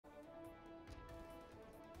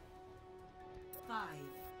5,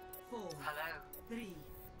 4, Hello. 3,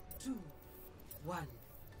 2, 1.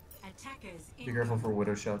 Attackers Be careful for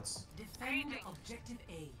widow shots. Defend objective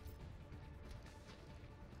A.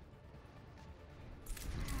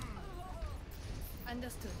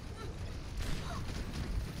 Understood.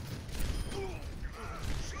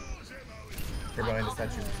 You're behind the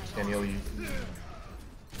statue. Can't heal you.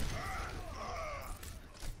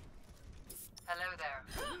 Hello there.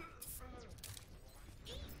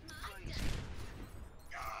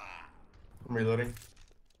 I'm reloading.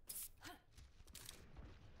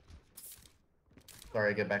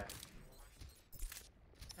 Sorry, get back.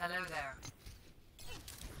 Hello there.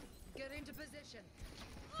 Get into position.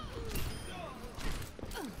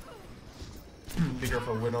 Be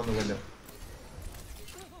careful, win on the window.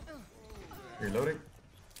 Reloading.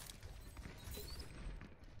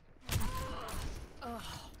 Oh,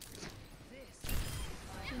 this.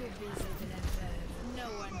 Le baiser de la veuve. No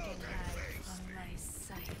one can hide from my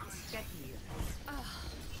sight. Get here.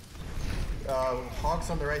 Hawks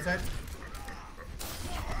on the right side.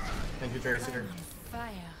 Thank you, Tracer.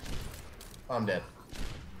 Fire. I'm dead.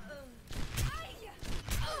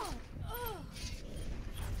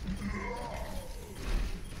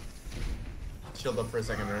 Shield up for a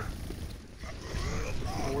second there.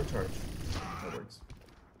 Forward charge. That works.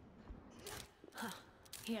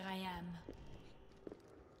 Here I am.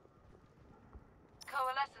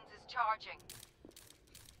 Coalescence is charging.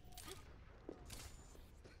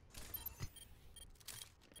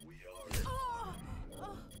 We are.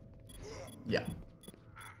 Yeah.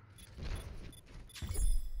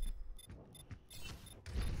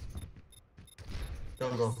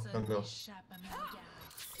 Don't go. Don't go.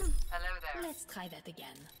 Hello there. Let's try that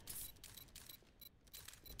again.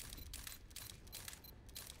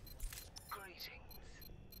 Greetings.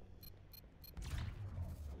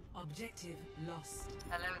 Objective lost.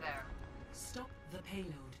 Hello there. Stop the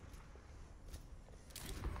payload.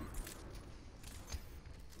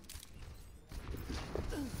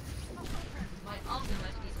 My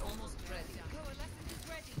ultimate is almost ready. Coalescence is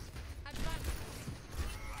ready. Advance.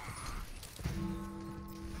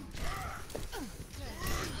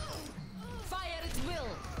 Fire at will.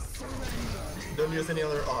 Surrender. Don't use any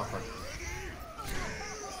other. Oh, fuck.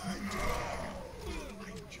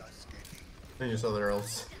 Don't use other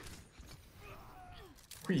else.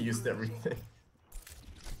 We used everything.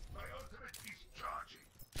 My ultimate is charging.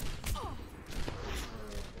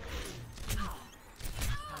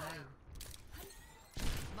 Hello.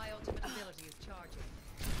 My ultimate ability is charging.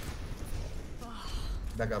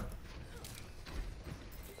 Back up.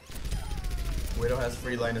 Widow has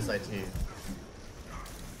free line of sight to you.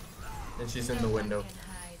 And she's in the window. Can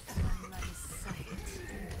hide from my sight.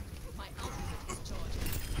 My ultimate is charging.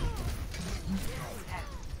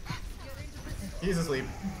 He's asleep.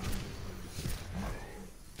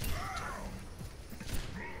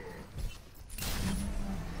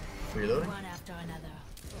 Reloading. One after another.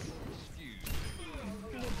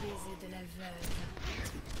 Le baiser de la veuve.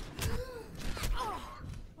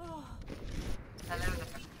 Hello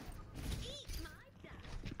there.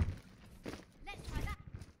 Let's try that.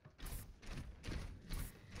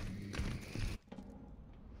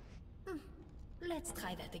 Let's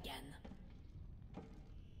try that again.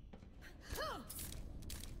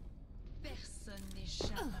 Personne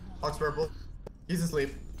n'échappe à mon. Hawk's purple. He's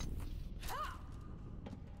asleep.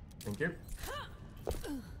 Thank you.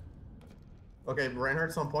 Okay,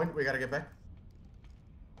 Reinhardt's on point. We gotta get back.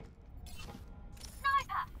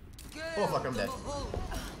 Sniper! Oh fuck, I'm dead. Oh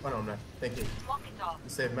no, I'm not. Thank you. Walk it off. You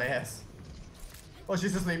saved my ass. Oh,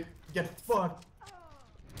 she's asleep. Get fucked.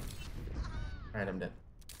 Alright, I'm dead.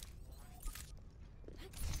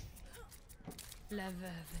 La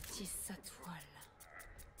veuve tisse sa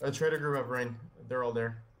toile. Try to group up, Rain. They're all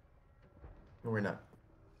there. No, we're not.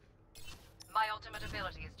 My ultimate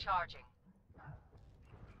ability is charging.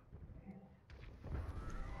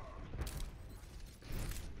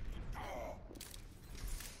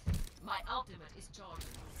 My ultimate is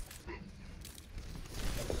charging.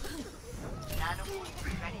 Nano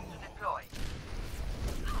ready to deploy.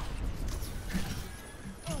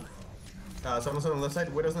 Someone's on the left side.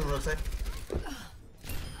 Widow's on the left side.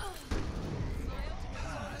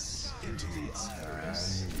 Into the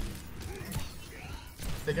eyes.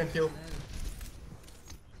 They can't kill.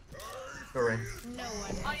 Go, Rain. No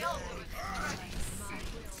one. My ultimate is ready. My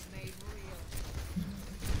will made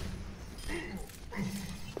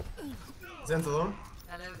real. Zen's alone.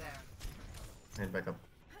 Hello there. And back up.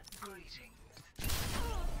 Greetings.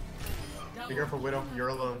 Be careful, Widow. You're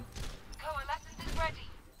alone. Coalescence is ready.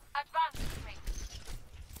 Advance with me.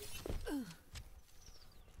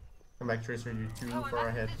 Come back, Tracer. You're too far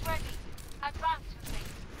ahead. Coalescence is ready. Advance, you think?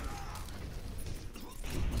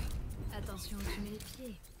 Attention où tu mets les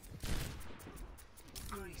pieds.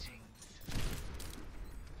 Greetings.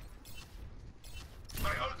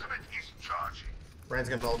 My ultimate is charging. Rand's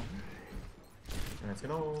gonna hold. Rand's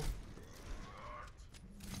gonna hold.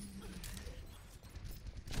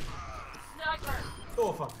 Sniper!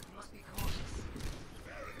 Oh fuck. Must be cautious.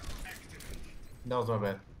 That was my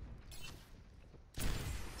bad.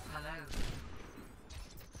 Hello.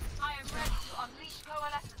 I am ready to unleash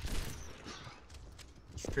coalescence.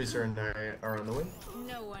 Tracer and I are on the way.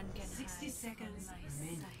 No one can 60 hide seconds from my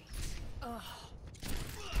remaining. sight. Oh.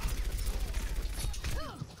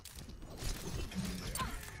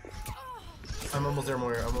 I'm almost there,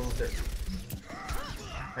 Moira. I'm almost there.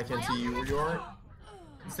 I can't see you where you are.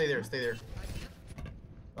 Stay there, stay there.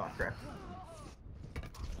 Oh crap.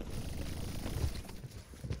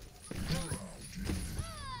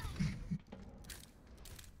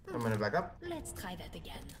 I'm gonna back up. Let's try that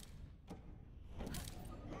again.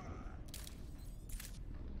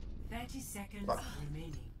 30 seconds Fuck.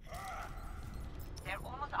 remaining. They're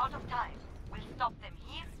almost out of time. We'll stop them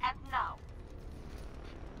here and now.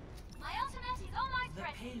 My ultimate is almost The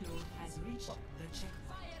ready. payload has reached the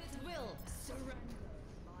checkpoint. Will surrender.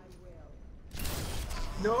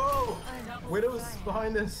 No! Widow's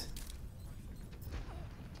behind us.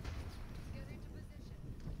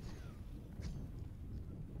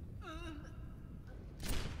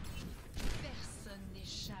 Personne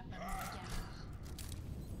n'échappe à mon regard.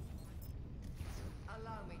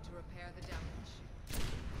 Allow me to repair the damage.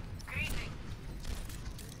 Greetings.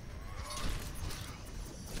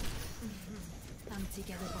 Un petit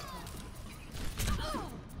cadeau pour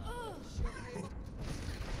toi.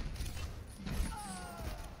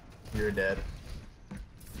 You're dead.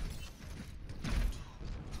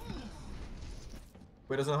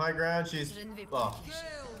 Widow's on high ground. She's. Je ne vais pas. Oh.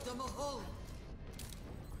 Kill the Mahal.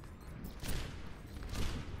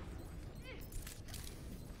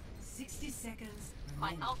 60 seconds My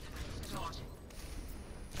remaining. ultimate is charging.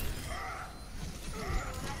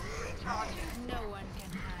 Charging. No one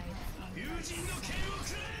can hide from my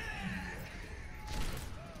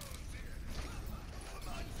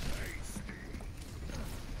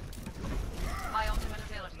My ultimate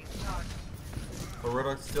ability is charging. But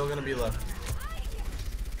Rodok's still gonna be left.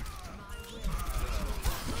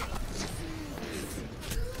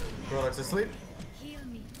 Rodok's asleep? Heal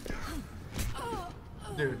me.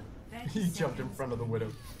 Dude, he jumped in front of the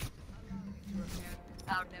Widow.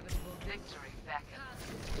 Our inevitable victory beckons.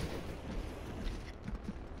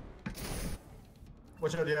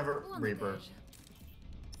 What should you have a Reaper?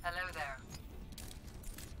 Hello there.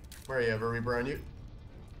 Where are you? Have a Reaper on you?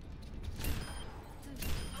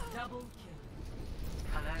 Double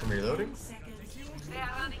kill. Hello. I'm reloading. 10 seconds They are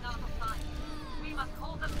running out of time. We must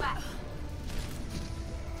hold them back.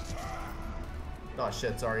 Oh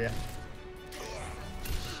shit, sorry. Yeah.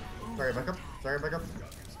 Sorry, back up. Sorry, back up.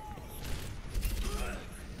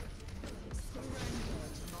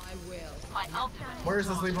 My ultimate. Where is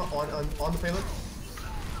the sleep on the payload?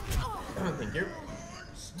 Thank you.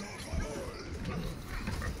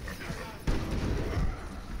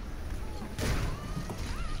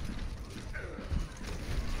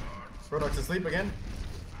 Rodok's asleep again.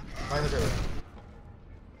 Find the payload.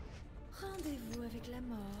 Rendez-vous avec la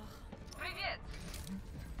mort. Привет.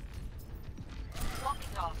 Walk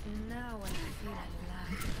it off. Now I feel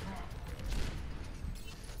alive.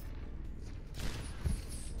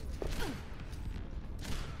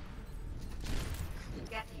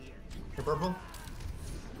 Get here. You're purple.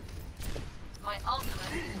 My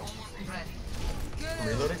ultimate is almost ready. I'm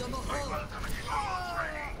reloading.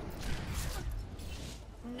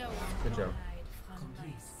 No one Good can job. hide from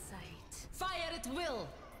my sight. Fire at will!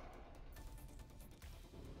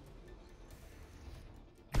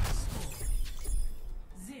 score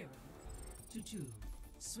 0-2.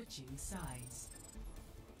 Switching sides.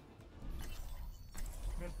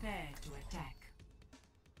 Prepare to attack.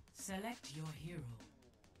 Select your hero.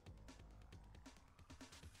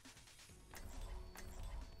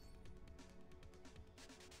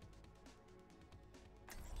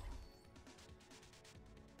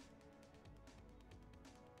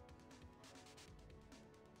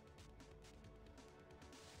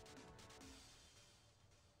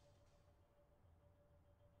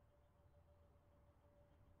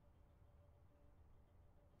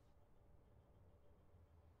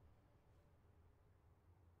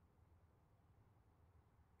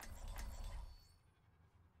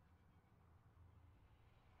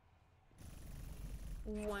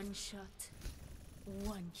 One shot,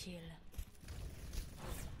 one kill.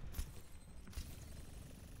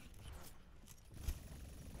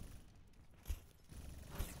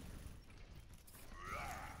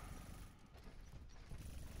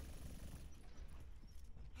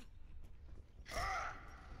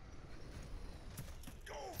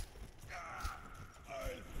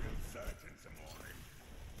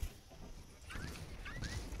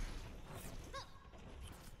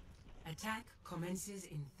 commences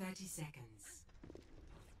in 30 seconds.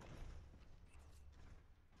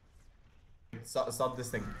 Stop this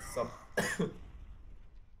thing. Stop. For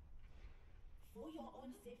your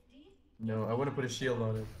own safety, No, I want to put a shield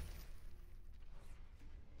on it.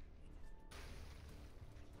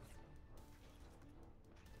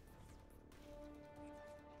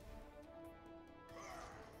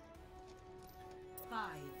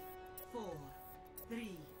 Five, 4,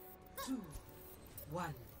 3, 2,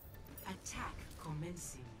 1. Attack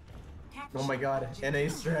commencing. Capture Oh my god, objective. NA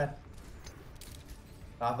strat.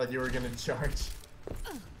 I thought you were gonna charge.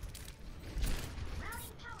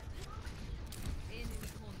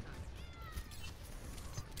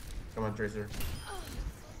 Come on, Tracer.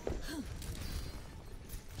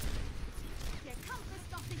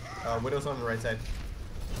 Widow's on the right side.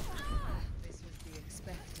 This was the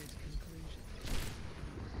expected conclusion.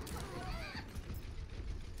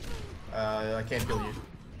 I can't kill you.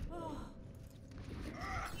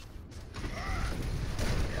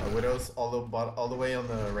 Widow's all the way on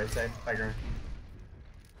the right side. High ground.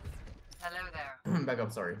 Hello there. Back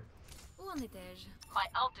up, sorry. Où en étais-je? My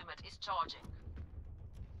ultimate is charging.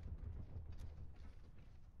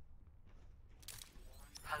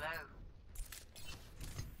 Hello.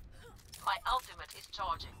 My ultimate is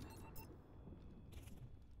charging.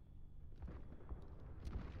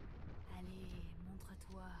 Allez,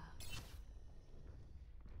 montre-toi.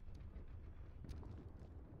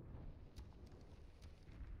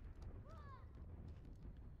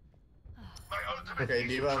 My ultimate Okay, is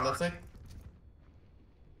Diva on left side.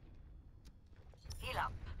 Heal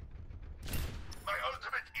up. My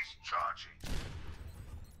ultimate is charging.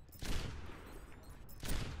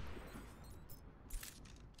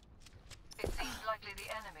 It seems likely the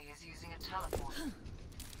enemy is using a teleport.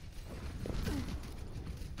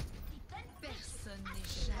 Personne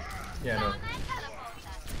n'échappe. Yeah, no.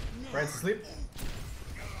 Ryan's asleep.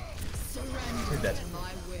 Who's dead? To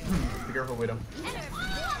my will. Be careful, Widow.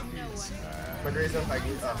 No one. My Gray's on high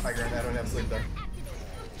ground. I don't have sleep though.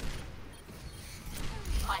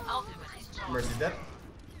 My ultimate is charging. Mercy's dead.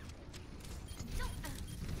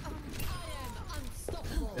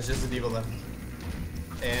 Unstoppable. It's just a Diva left.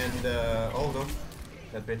 And, oh no.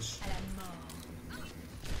 That bitch. À la mort.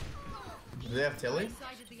 Do they have Tilly?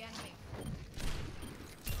 Sighted the enemy.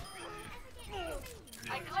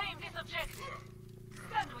 I claim this objective.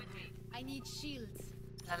 Stand with me. I need shields.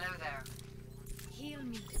 Hello there. Heal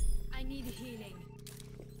me. I need healing.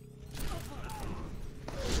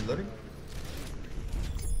 Reloading?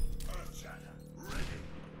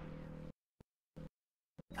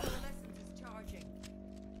 Adolescent is charging.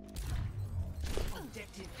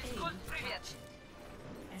 Objective Good A. привет.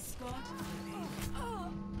 Escort the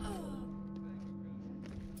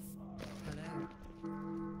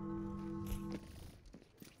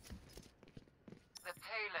The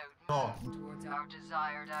payload Oh. moves towards our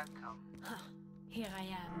desired outcome. Here I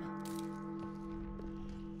am.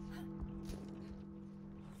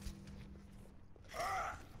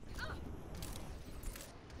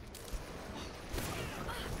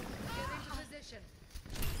 Get into position.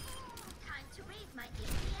 time to raise my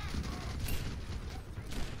APM.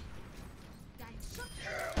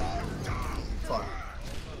 Fuck.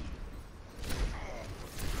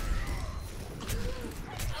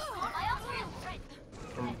 My ultimate is ready.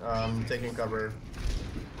 I'm taking cover.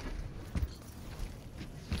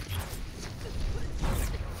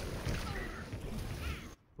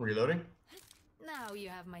 Reloading? Now you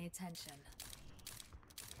have my attention.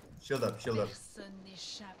 Shield up, shield up. Personne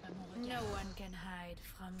n'échappe à mon regard. No one can hide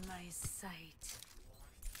from my sight.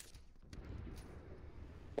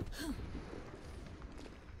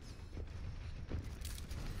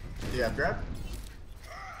 Do you have grab?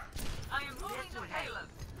 I am moving to payload.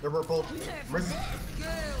 They're purple. Mercy.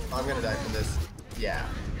 I'm gonna die from this. Yeah.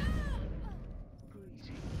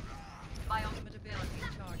 My ultimate ability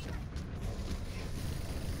is charging.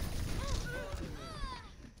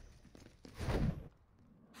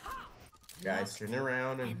 Guys, turn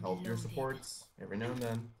around and help your supports every now and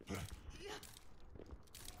then.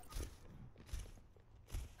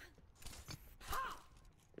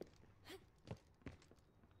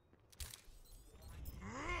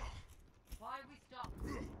 Why we stop?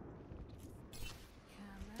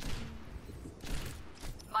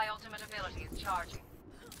 My ultimate ability is charging.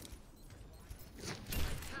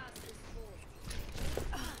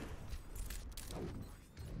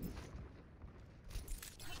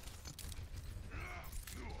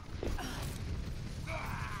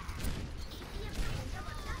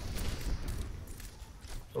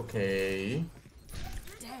 Okay.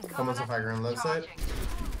 Someone's on high ground left side.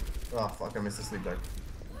 Oh fuck, I missed the sleep dart.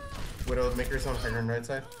 Widow, make yourself high ground right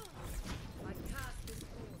side.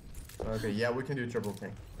 Okay, yeah, we can do triple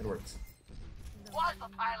tank. It works. Was the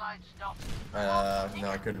pylon stopped? No,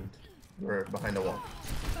 I couldn't. We're behind the wall.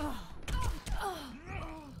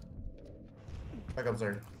 Back up,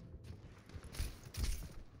 sir.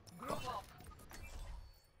 Group up.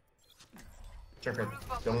 Check it.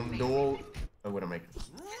 Don't do. I wouldn't make it. Good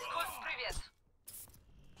previous.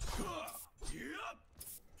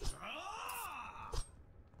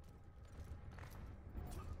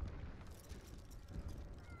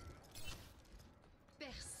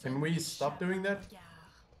 Can we stop doing that?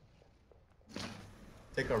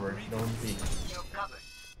 Take over. Don't peek. You're covered.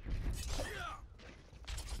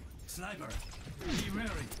 Sniper, be wary.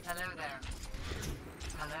 Hello there.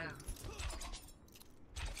 Hello.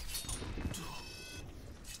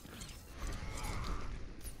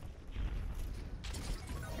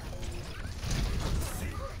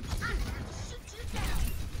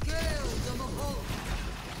 Kill the hole.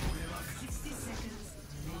 60 seconds.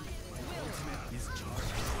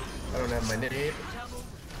 I don't have my nade.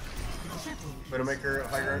 Widowmaker,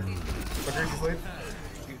 high ground. Booker, you sleep.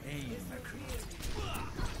 You aim, McCree.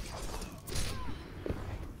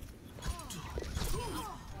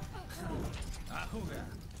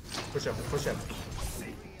 Push up, push up.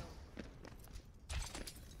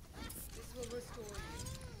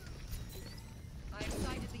 I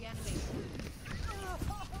excited the enemy.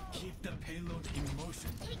 Keep the payload in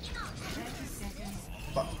motion. 30 seconds.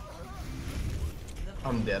 Fuck.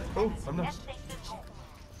 I'm dead. Oh, I'm not. Let's take this home.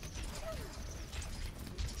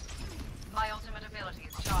 My ultimate ability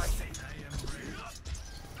is charged. I am ready.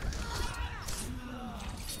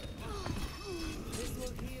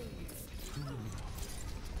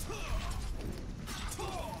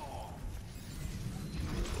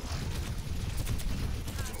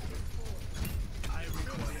 I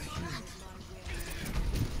require healing.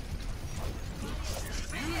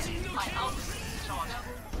 My ultimate is charged.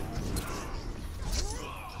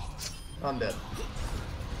 I'm dead.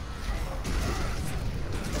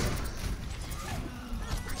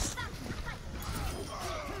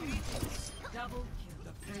 Double kill.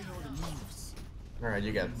 The payload moves. Alright,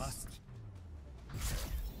 you got it. Must.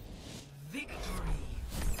 Victory.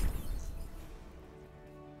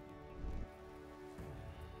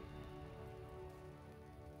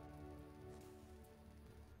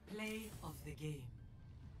 Play of the game.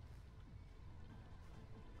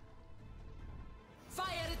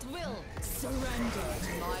 Fire at will! Surrender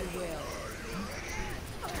to my will.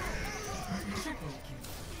 Triple kill.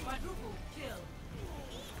 Quadruple kill.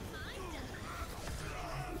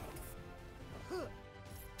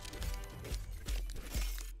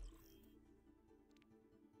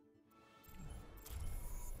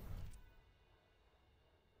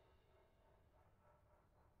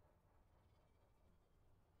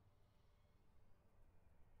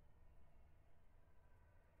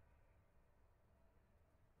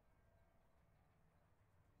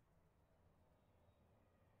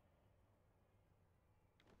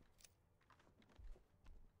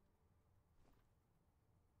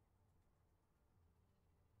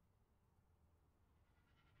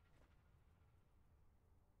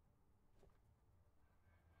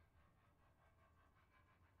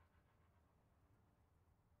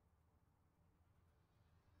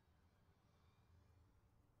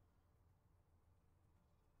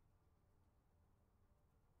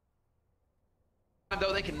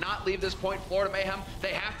 Though they cannot leave this point, Florida Mayhem,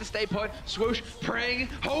 they have to stay put. Swoosh praying,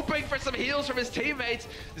 hoping for some heals from his teammates.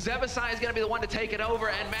 Zebasai is going to be the one to take it over,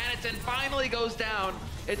 and Manitin finally goes down.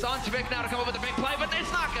 It's on Tvik now to come up with a big play, but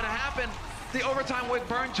it's not going to happen. The overtime wick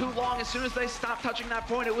burned too long. As soon as they stopped touching that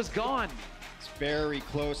point, it was gone. It's very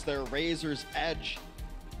close there, Razor's Edge.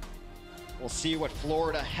 We'll see what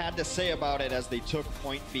Florida had to say about it as they took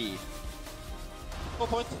point B.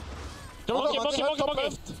 Point. Monkey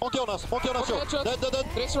Jonas. Dead.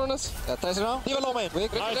 Rex Jonas. Tracer down. De vill ha mig.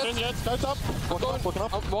 Nice, scout up. Walking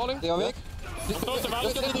up. I'm walling. Det var Vik. Jag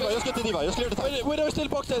ska inte diva. Jag ska göra det. Widow is still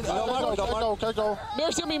boxed. Go.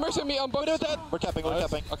 Mercy on me. I'm boxed. Dead. We're capping.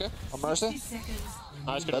 Okay. I'm Mercy.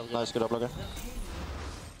 Nice, good up, Logger.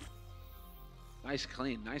 Nice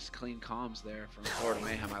clean comms there from Florida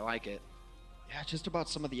Mayhem. I like it. Yeah, just about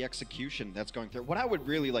some of the execution that's going through. What I would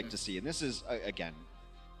really like to see, and this is, again,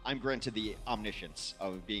 I'm granted the omniscience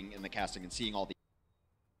of being in the casting and seeing all the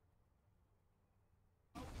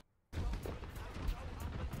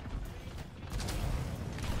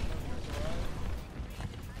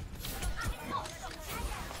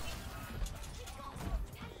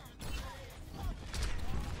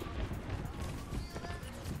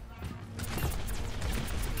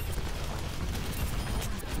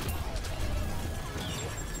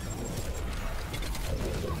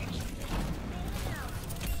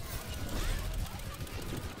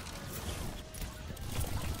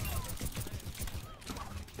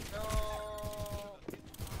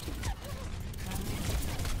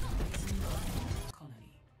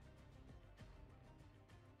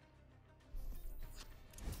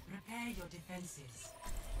advances.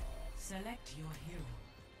 Select your hero.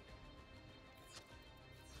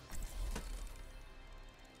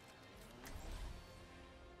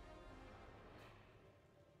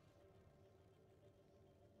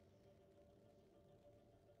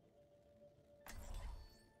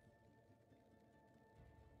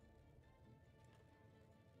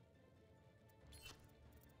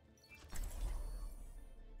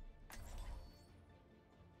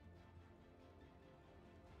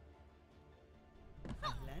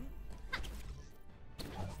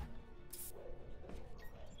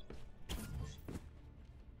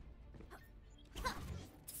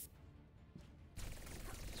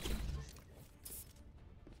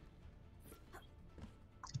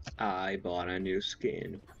 I bought a new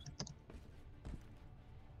skin.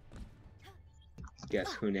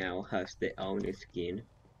 Guess who now has the only skin?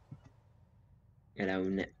 And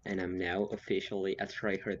I'm now officially a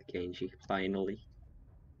tryhard Genji, finally.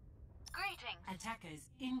 Greetings. Attackers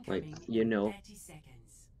incoming you know. in 30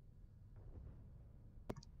 seconds.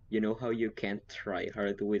 You know how you can't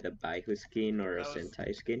tryhard with a Baihu skin or a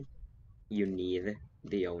Sentai skin? You need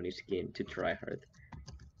the Oni skin to tryhard.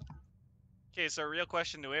 Okay, so real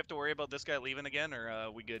question, do we have to worry about this guy leaving again,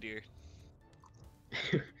 or we good here?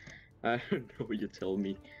 I don't know, you tell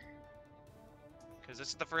me. Because this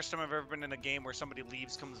is the first time I've ever been in a game where somebody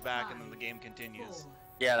leaves, comes back, and then the game continues.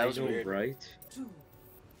 Yeah, that was I know, weird. right?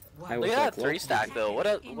 Look at that 3-stack though. What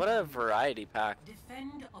a variety pack.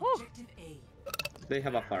 Defend objective A. They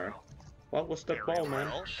have a fire. What was that ball,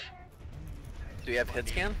 man? Do we have hit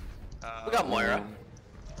scan? We got Moira.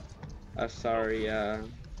 Sorry,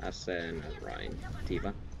 Asen, Ryan,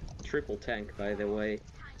 Tifa. Triple tank, by the way.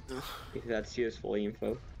 If that's useful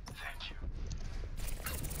info.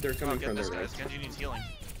 They're coming from the right. Genji needs healing.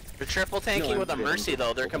 They're triple tanking with a Mercy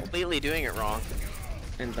though. They're completely doing it wrong.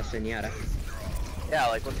 And the Senyara. Yeah,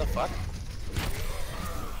 like what the fuck?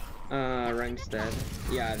 Ryan's dead.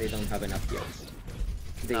 Yeah, they don't have enough heals.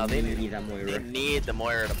 They need a Moira. They need the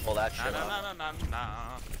Moira to pull that shit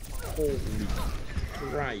off. Holy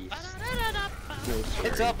Christ. No,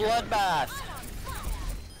 it's a bloodbath!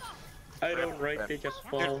 I don't right, they just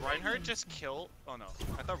fall. Did Reinhardt just kill? Oh no.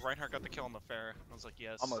 I thought Reinhardt got the kill on the fair. I was like,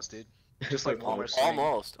 yes. Almost, dude. Just like almost.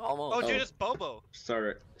 Oh, dude, it's Bobo!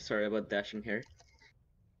 Sorry about dashing here.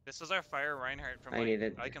 This is our fire Reinhardt from like,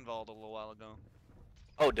 Eichenwald a little while ago.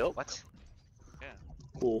 Oh, dope. What? Yeah.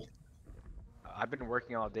 Cool. I've been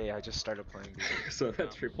working all day, I just started playing these. So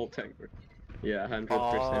that's triple tank. Yeah,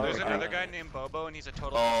 100%. There's another guy named Bobo and he's a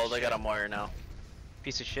total Oh, they got a Moira now.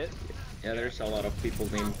 Piece of shit? Yeah, there's a lot of people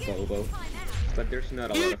named Bobo. But there's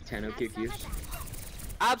not a lot of Tano QQs.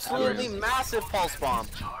 Absolutely massive pulse bomb.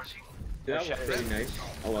 That was pretty nice.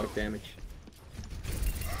 A lot of damage.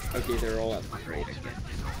 Okay, they're all up. Great.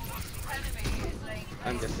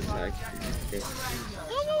 I'm just attacked. Okay.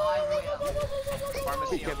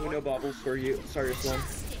 Okay, no bubbles for you. Sorry, Slum.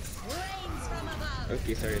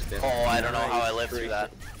 Okay, sorry, Steph. Oh, I don't know how I lived through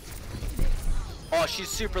that. Oh, she's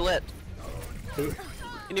super lit.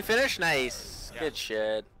 Can you finish? Nice. Good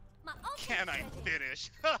shit. Can I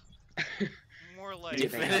finish? More like... You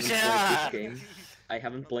finish? Yeah. I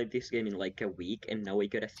haven't played this game in like a week, and now we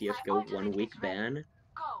got a CSGO 1 week ban.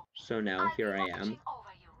 So now here I am.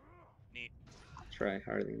 Neat. Try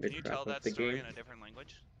harding the Can you crap tell of that the story game. in a different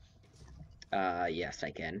language? Yes,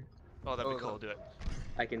 I can. Oh, that'd be cool. Do it.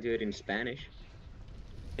 I can do it in Spanish.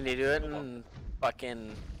 Can you do it in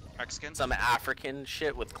fucking Mexican? some African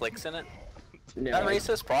shit with clicks in it? No, That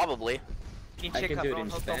racist? Probably. I can do it in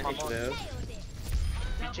Spanish though.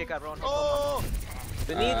 Oh!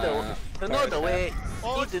 They need the way.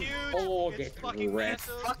 Oh, Need the, huge! Oh, It's get fucking wrecked.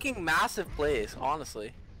 massive. fucking massive plays,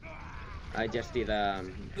 honestly. I just did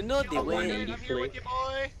You know the a way. 180 I'm here with flip. you,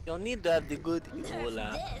 boy. You'll need to have the good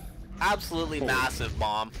Ebola. Absolutely massive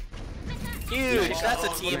bomb. Huge. That's a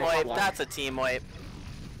team wipe. That's a team wipe.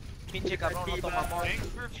 Thanks for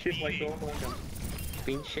She's like, feeding.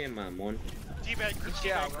 Pinche mamon. Teabag, group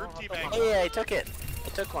teabag, group teabag. Hey, I took it. I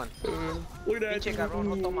took one. Look at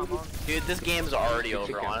that. Dude, this game's already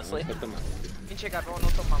over, honestly.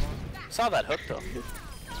 Saw that hook though.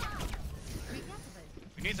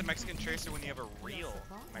 We need a Mexican tracer when you have a real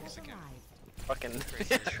Mexican. Fucking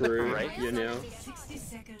True, right? you know. 60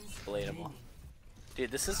 seconds. Relatable.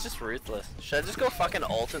 Dude, this is just ruthless. Should I just go fucking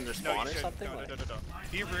ult and No, respawn you or should. something? No.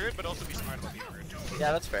 Like- Be rude, but also be smart about being rude.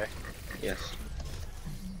 Yeah, that's fair. Yes.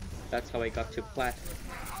 That's how I got to plat.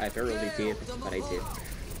 I barely did, but I did.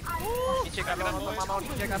 Oh, pinche cabrón,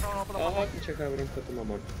 fue tu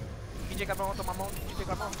mamón.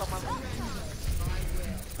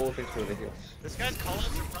 Oh, thanks for the heals. This guy's colors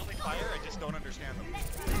are probably fire, I just don't understand them.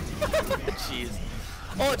 Jeez.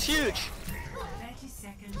 Oh, it's huge! 30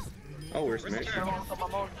 seconds. Oh, where's Mercy?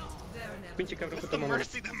 Pinche cabrón que The toma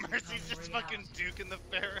Mercy's just fucking duking the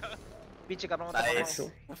Pharah. Pinche cabrón. Nice.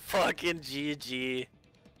 Fucking GG.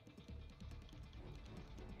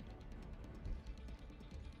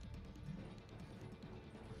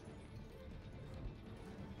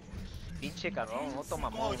 Pinche cabrón, no toma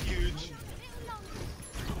Oh, mamón. huge.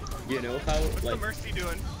 You know how, What's the like, Mercy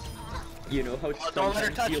doing? you know how Don't let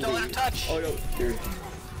her sometimes touch, you don't let her leave- touch. Oh no, dude.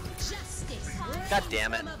 God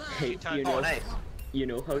damn it. Hey, you Oh, know, nice. you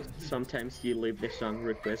know how sometimes you leave the song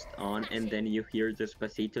request on and then you hear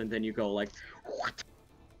Despacito and then you go like, what?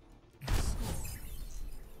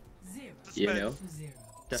 You know?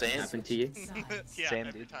 Doesn't Same. happen to you? Yeah, Same,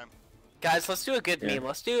 every dude. time. Guys, let's do a good Yeah. meme.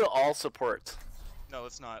 Let's do all support. No,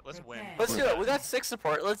 let's not. Let's win. Let's do it. We got 6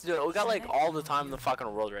 support. Let's do it. We got like all the time in the fucking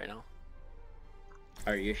world right now.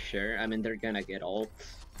 Are you sure? I mean, they're gonna get ults.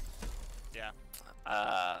 Yeah.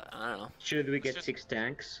 I don't know. Should we get just- 6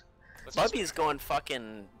 tanks? Let's just- Bubby's going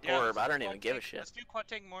fucking yeah, orb. let's I don't do even quad give a tank- shit. Let's do quad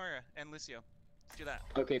tank Moira and Lucio. Let's do that.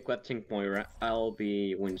 Okay, quad tank Moira. I'll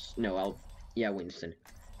be Winston. No, Winston.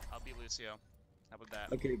 I'll be Lucio. How about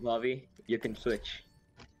that? Okay, Bobby, you can switch.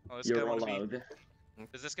 Oh, this guy You're wanna allowed. be.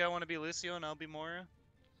 Does this guy want to be Lucio and I'll be Moira?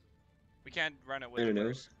 We can't run it with I don't the know.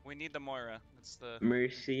 Mercy. We need the Moira. That's the.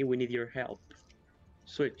 Mercy, we need your help.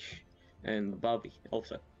 Switch. And Bobby,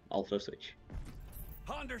 also switch.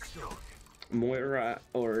 Understood. Moira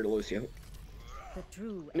or Lucio. The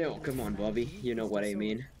true No, come on, Bobby. You know what I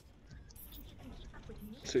mean.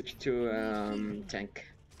 Switch to tank.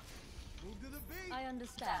 I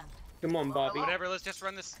understand. Come on, Bobby. Whatever. Let's just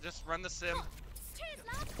run this. Just run the sim.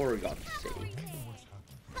 For God's sake.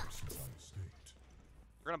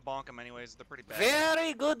 We're gonna bonk him anyways. They're pretty bad.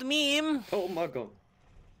 Very good meme. Oh my God.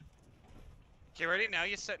 Okay, ready? Now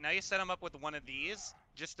you set him up with one of these.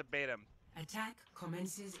 Just to bait him. Attack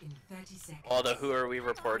commences in 30 seconds. Although, who are we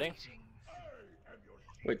reporting?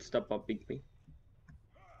 Wait, stop popping me.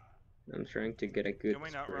 I'm trying to get a good Can we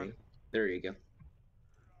not spray. run? There you go.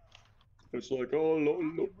 It's like, oh,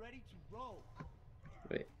 no.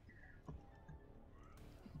 Wait.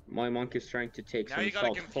 My monkey's trying to take Now some you gotta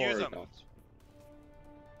salt confuse for him. dots.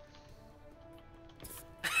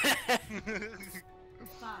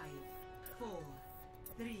 5, 4,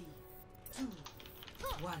 3, 2,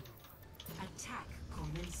 1. Attack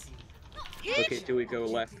commencing. Okay, do we go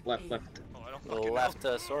left? Oh, I don't fucking know.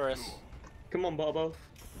 Leftosaurus. Come on, Bobo.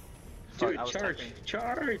 Fuck, Dude, I was charge! typing.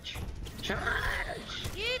 Charge!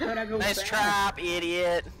 How'd I go Nice fast? trap,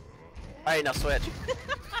 idiot. Alright, now switch.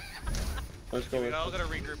 Let's go. We Let's all go. gotta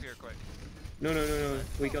regroup here quick. No.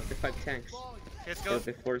 We got the 5 tanks. Okay, let's Got go.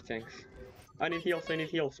 the 4 tanks. I need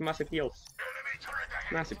heals. Massive heals.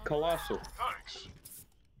 Massive, colossal. Thanks.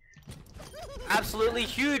 Absolutely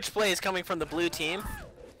huge plays coming from the blue team.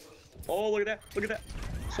 Oh, look at that.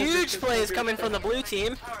 Huge plays coming from the blue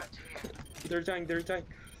team. They're dying.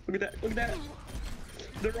 Look at that.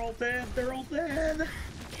 They're all dead.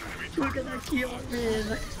 Look at that kill,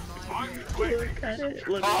 man. Look at it.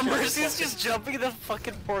 Oh, Mercy's just jumping the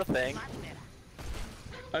fucking poor thing.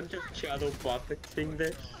 I'm just shadow puppeting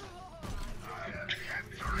this.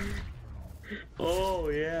 Oh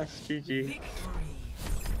yes, GG.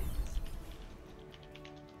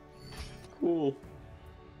 Cool.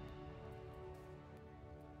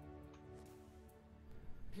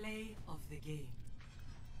 Play of the game.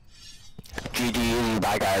 GG,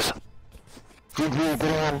 bye guys.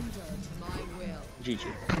 GG.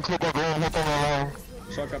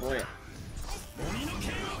 Suck up lit.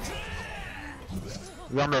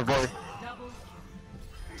 Yummy boy. Double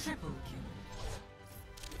kill. Triple kill.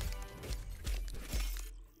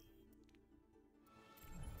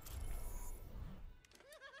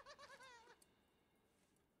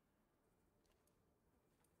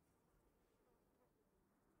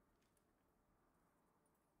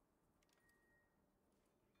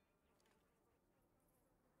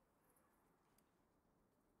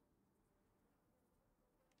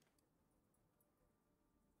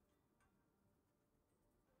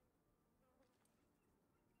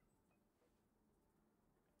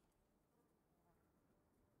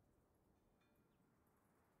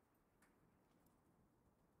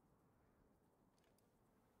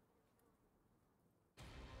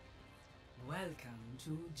 Welcome to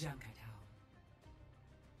Junkertown.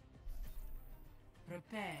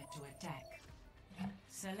 Prepare to attack.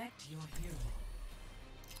 Select your hero.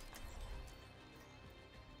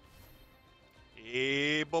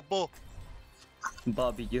 Hey, Bobo.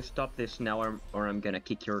 Bobby, you stop this now or I'm gonna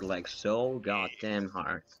kick your leg so goddamn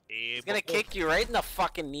hard. Hey, He's gonna Bobo. kick you right in the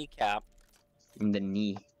fucking kneecap. In the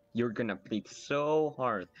knee. you're gonna bleed so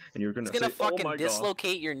hard, and you're gonna It's gonna say, "Oh fucking my god."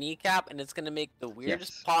 dislocate your kneecap, and it's gonna make the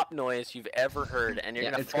weirdest Yes. pop noise you've ever heard, and you're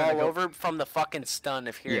Yeah, gonna it's gonna fall go- over from the fucking stun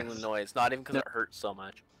of hearing Yes. the noise, not even because it hurts so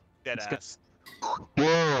much. Dead ass.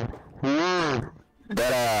 Dead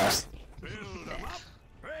ass.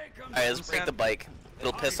 Alright, let's break the bike.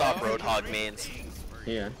 It'll piss off Roadhog mains.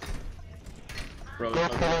 Yeah.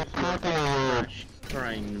 Roadhog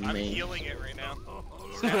trying I'm main. healing it right now.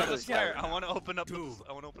 I swear, I want to open up. I want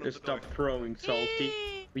to open up the door. Stop throwing,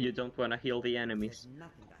 Salty. You don't want to heal the enemies.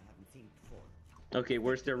 Okay,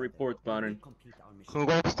 where's the report button?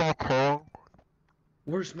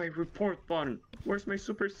 Where's my report button? Where's my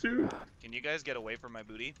super suit? Can you guys get away from my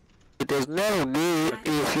booty? There's no need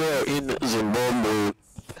if you're in Zimbabwe.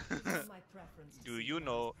 Do you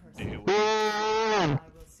know the way? I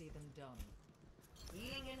will see them done.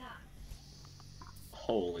 Healing enough.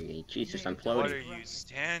 Holy Jesus, I'm What floating. are you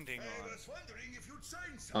standing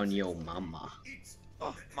on? On your mama.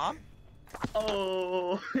 Oh, mom?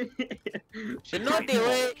 Oh! You know the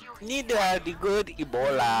way need the good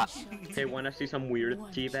Ebola. Hey, wanna see some weird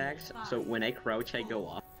teabags? So when I crouch, I go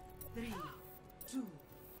up. 3, 2,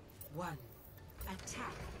 1.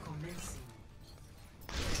 Attack commencing.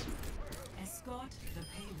 Escort the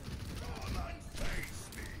payload.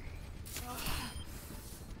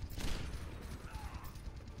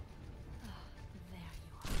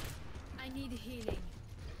 I need healing.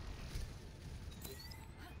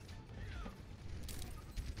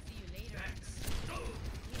 See you later.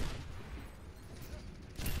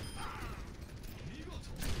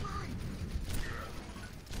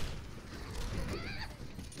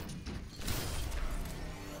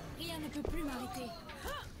 Rien ne peut plus m'arrêter.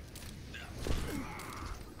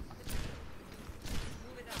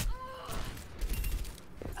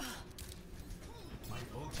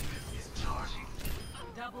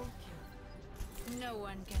 Double kill. No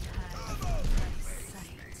one can hide from my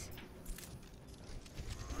sight.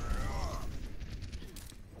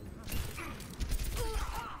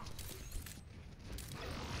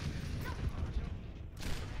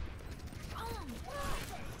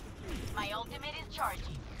 My ultimate is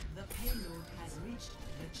charging. The payload has reached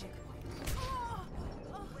the checkpoint.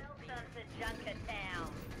 Welcome to Junkertown.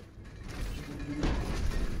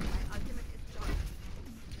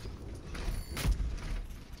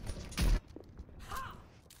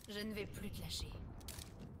 Je ne vais plus te lâcher.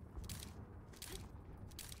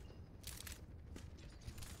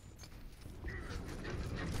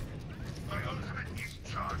 My ultimate is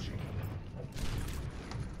charging.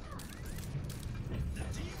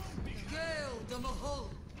 Gale the Mahol.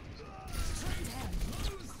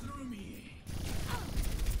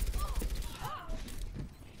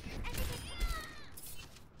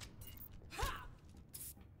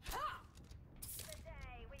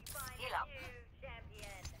 Heal up.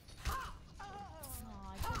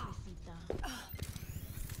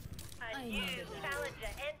 I need it.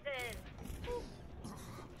 Challenger enters.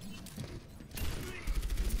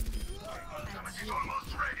 Ultimate is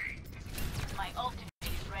almost ready. My ultimate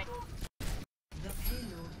is ready. The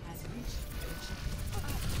payload has reached the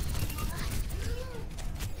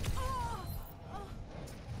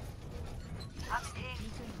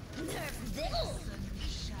Nerf this.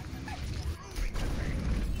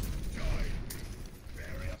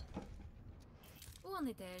 Où en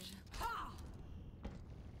étais-je?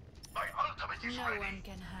 My ultimate is No ready. one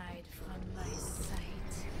can hide from my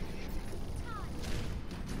sight.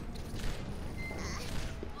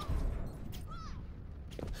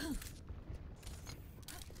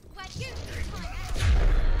 What you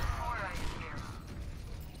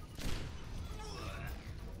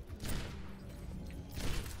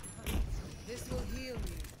This will heal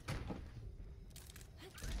you.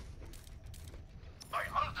 My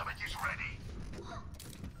ultimate is ready.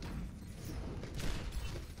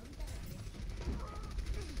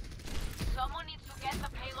 Someone needs to get the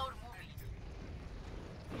payload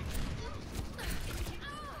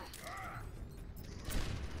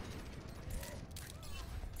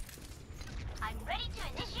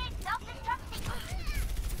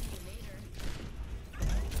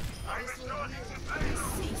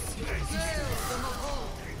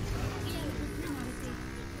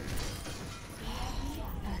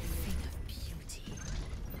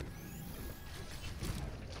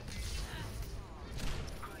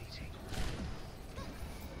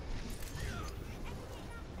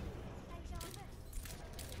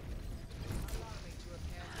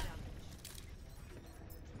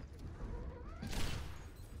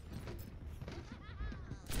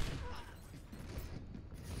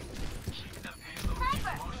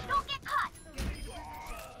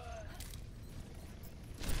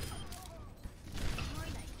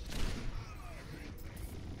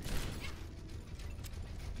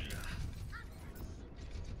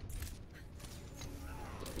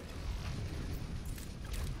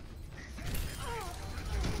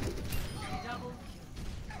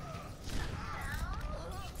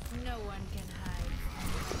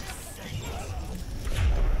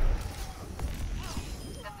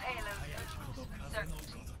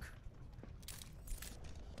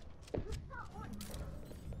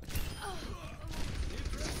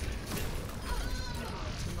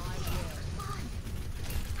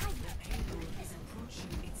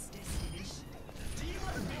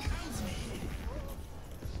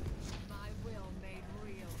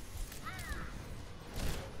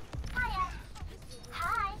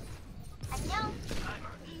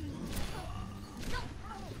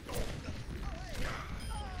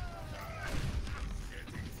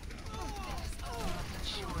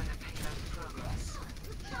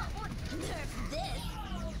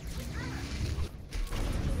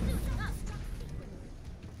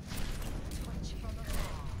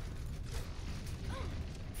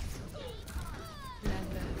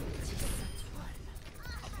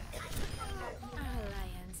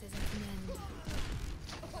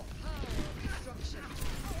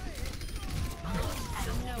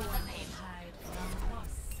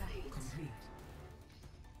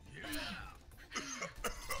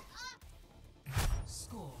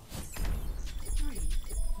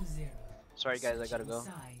Sorry guys, I gotta go.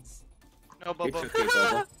 No, Bobo. It's okay,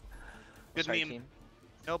 Bobo. Good Sorry, meme. team.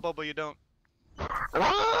 No, Bobo, you don't.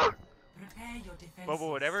 Prepare your defenses. Bobo,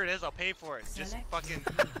 whatever it is, I'll pay for it. Just fucking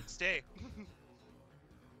stay.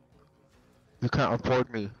 You can't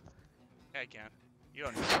afford me. Yeah, I can. You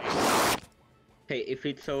don't know me. Hey, if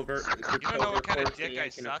it's over, if it's You don't know over what kind of 4K, dick I I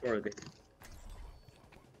can suck. afford it.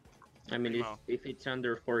 I mean, if it's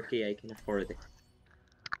under 4K, I can afford it.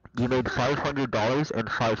 You made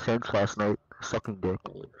 $500.05 last night sucking dick.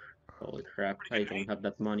 Holy crap, I don't have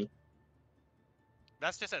that money.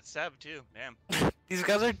 That's just at Seb, too. Damn. These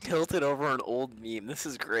guys are tilted over an old meme. This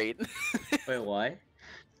is great. Wait, why?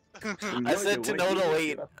 I said to know to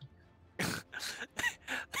wait.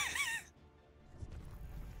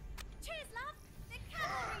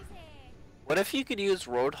 What if you could use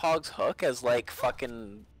Roadhog's hook as like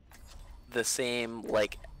fucking the same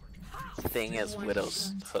like thing as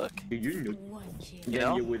Widow's hook? You know?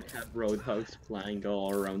 Then you would have Roadhogs flying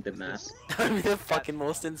all around the map. That'd be the fucking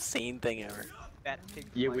most insane thing ever.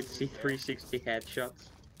 You would see 360 headshots.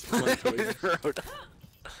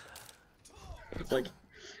 Like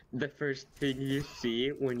the first thing you see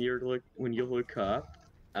when you look up,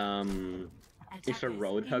 is a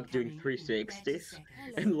Roadhog doing 360s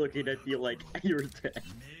and looking at you like you're dead.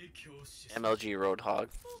 MLG Roadhog.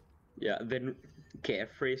 Yeah, then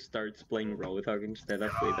Carefree starts playing Roadhog instead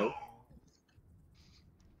of Widow.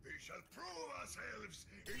 We shall prove ourselves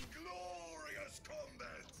in glorious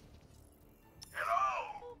combat.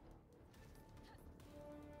 Hello!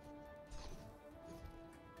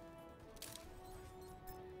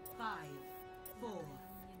 Five, 4,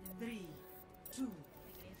 3, 2,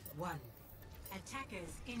 1.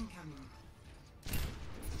 Attackers incoming.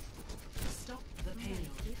 Stop the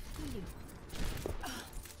payload.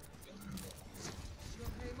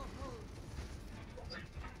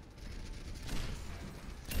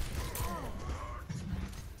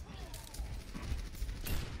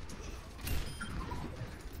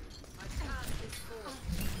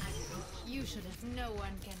 You should have. No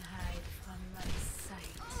one can hide from my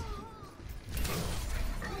sight.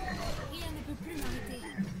 Rien ne peut plus m'arrêter.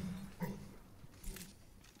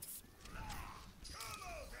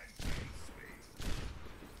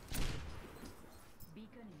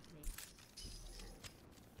 Beacon in place.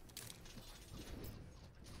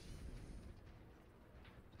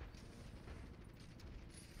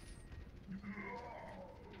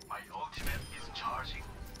 My ultimate is charging.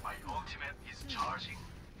 My ultimate is charging.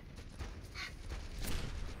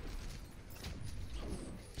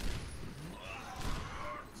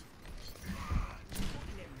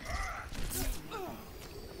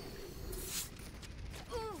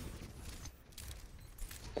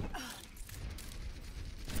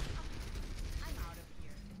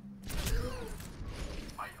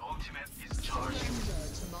 My ultimate is charging.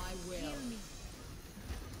 To my will.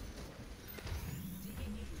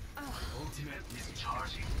 Ultimate is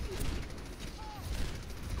charging.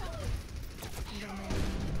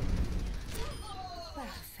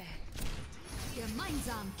 Perfect.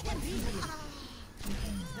 Gemeinsam kämpfen wir.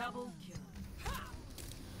 Double kill.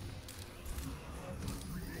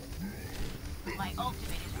 My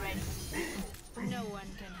ultimate is ready. No one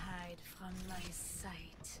can hide from my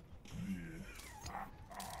sight.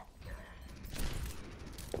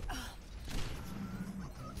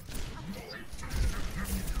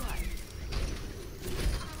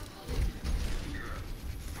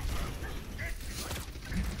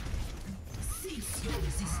 Cease your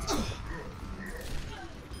resistance.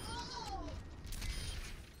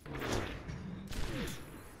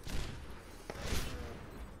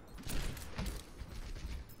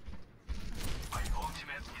 My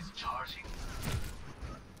ultimate is charging.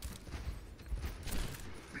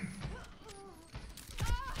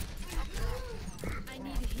 I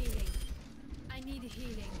need healing. I need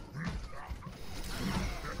healing.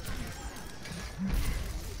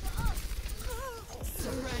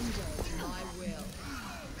 Surrender to my will.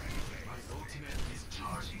 My ultimate is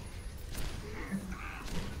charging.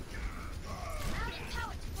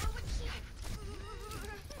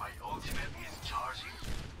 My ultimate is charging.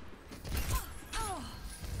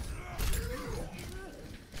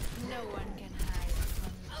 No one can hide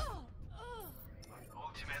from me. My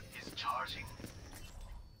ultimate is charging.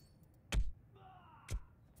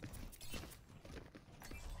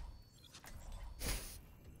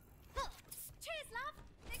 Cheers, love!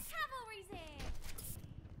 The cavalry's here!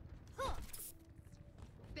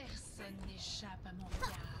 Personne n'échappe à mon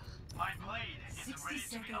regard. My blade is 60 ready to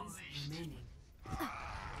be seconds unleashed. remaining.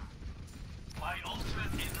 My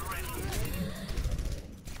ultimate is ready.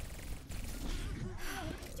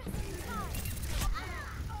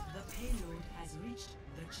 The payload has reached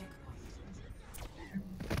the checkpoint.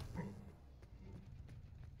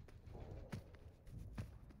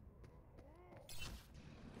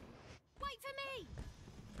 Wicked!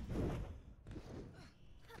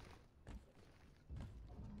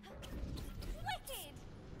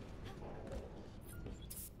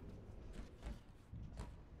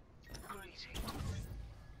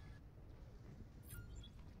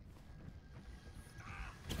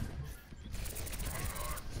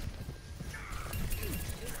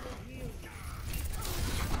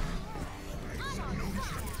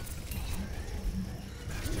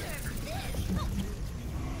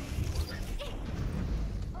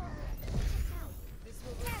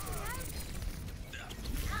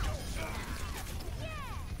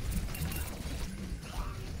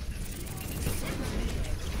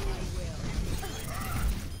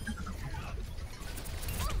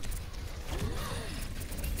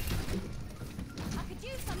 I could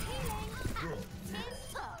use some healing.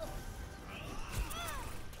 Miss up.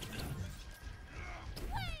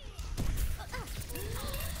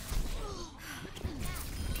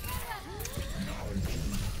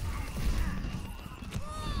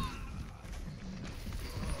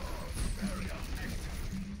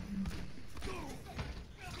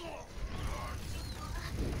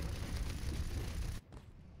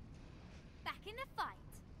 Back in the fight.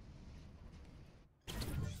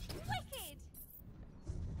 Wicked!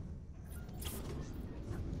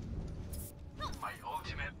 My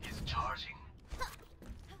ultimate is charging.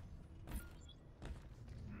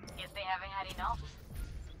 Guess they haven't had enough.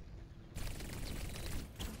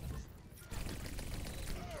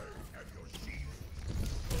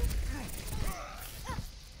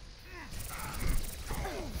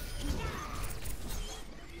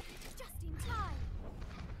 Just in time.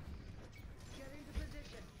 Get into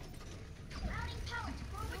position. Routing power to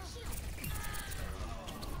forward shield.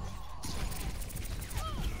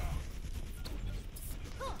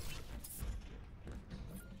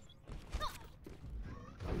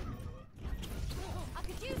 I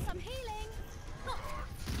could use some healing.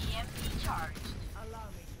 EMP charged. Allow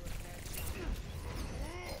me to repair.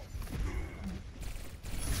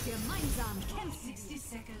 Gemeinsam 60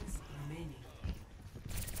 seconds remaining.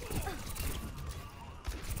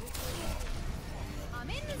 I'm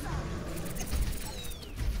in the zone.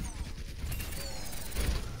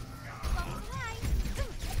 Bomb away.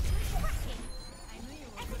 Cracking.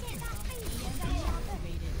 Ever get that feeling?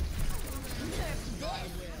 Nerf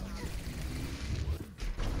this.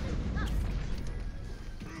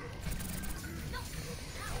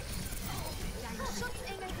 Shots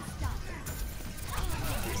aim over start.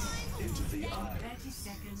 Into the eye. 30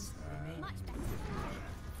 seconds remaining. Much better.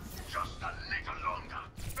 Just a little longer.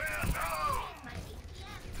 There now. My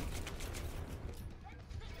BPM.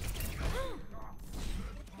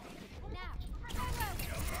 Now, arrow.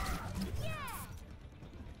 Yeah.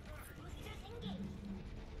 Boosters engaged.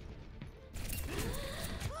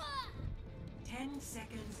 10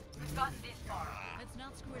 seconds. We've gotten this far. Let's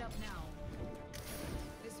not screw it up now.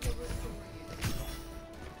 This will restore you.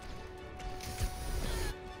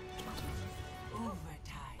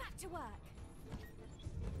 Overtime. Back to work.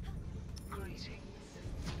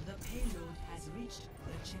 The payload has reached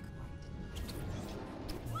the checkpoint.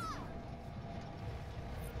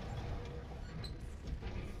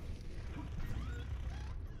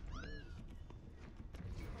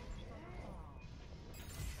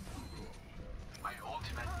 My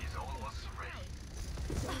ultimate is almost ready.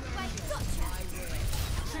 Wait, gotcha.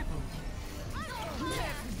 Triple.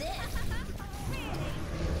 Nerf this. Really?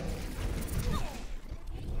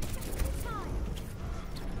 Time.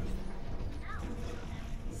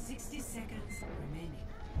 60 seconds remaining.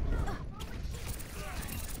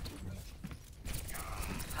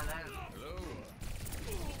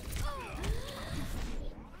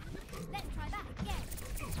 Let's try that again.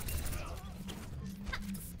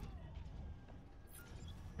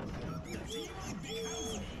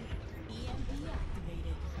 EMP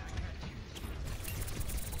activated.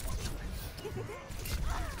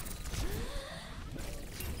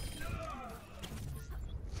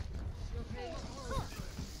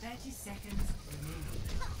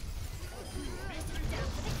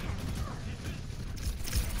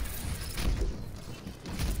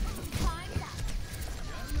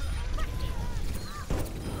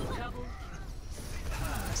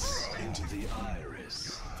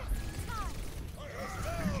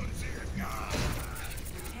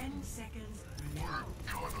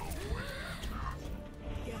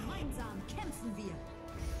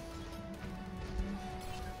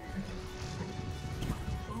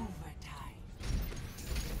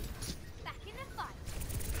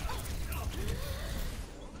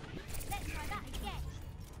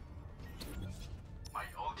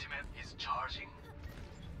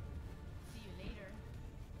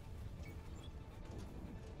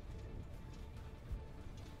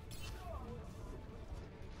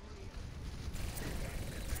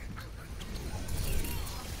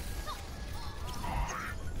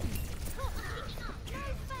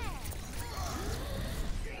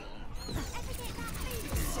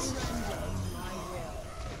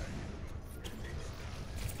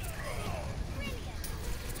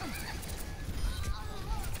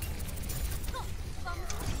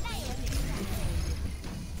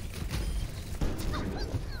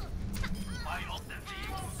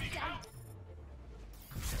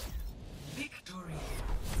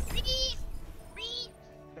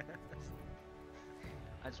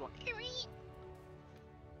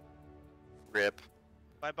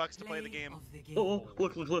 $5 to play the game. Oh,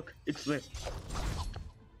 look. It's there.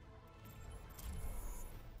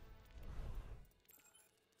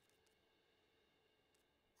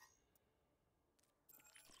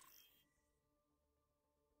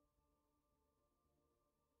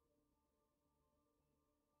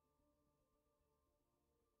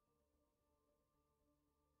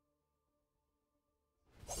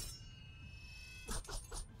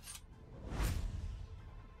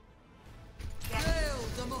 Hail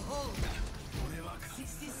the Mahal!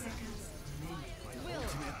 60 seconds. My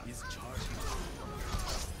ultimate is charging.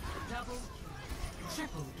 Double kill.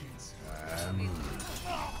 Triple kill.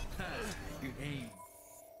 You aim.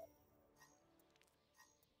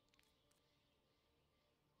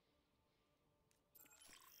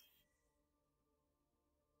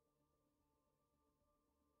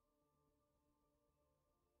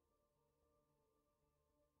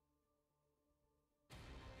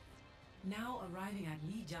 Now arriving at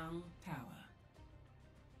Lijiang Tower.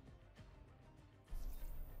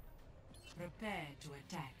 Prepare to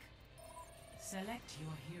attack. Select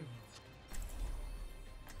your hero.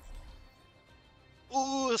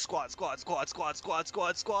 Ooh, squad.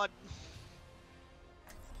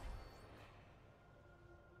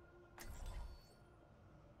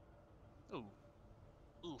 Ooh.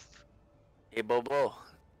 Oof. Hey, Bobo.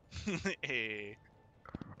 Hey.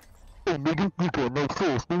 Hey, nigga, you got no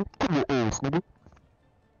sauce, nigga. Come your ass, nigga.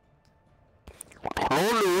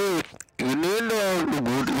 Holy, you need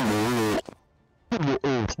that. Come your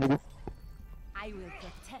ass, nigga. I will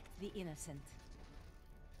protect the innocent.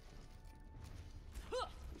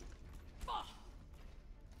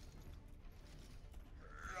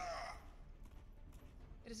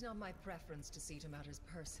 It is not my preference to see to matters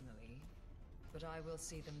personally, but I will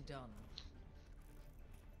see them done.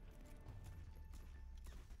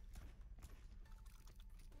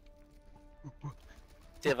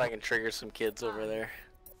 See if I can trigger some kids over there.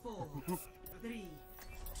 4, 3,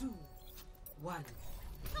 2, 1.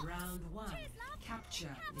 Round 1.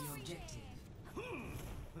 Capture the objective.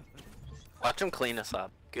 Watch him clean us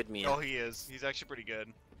up. Good meme. Oh, he is. He's actually pretty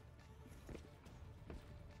good.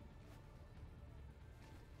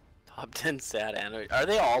 Top 10 sad anime. Are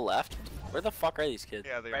they all left? Where the fuck are these kids?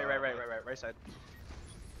 Yeah, they Right side.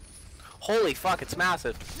 Holy fuck, it's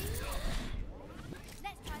massive.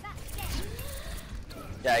 Let's try that again.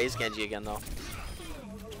 Yeah, he's Genji again though.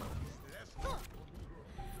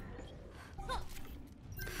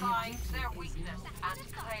 Find their weakness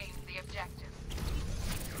and claim the objective.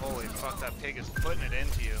 Holy fuck, that pig is putting it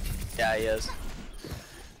into you. Yeah, he is.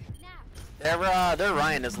 Their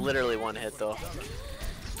Ryan is literally one hit though.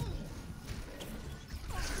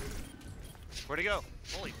 Where'd he go?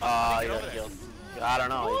 Holy fuck, Oh, how'd he he get got over there? killed. I don't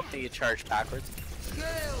know. I think he charged backwards.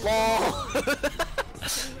 LOL.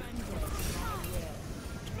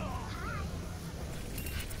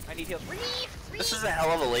 I need heals. This is a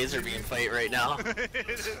hell of a laser beam fight right now.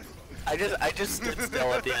 I just stood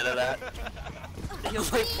still at the end of that. He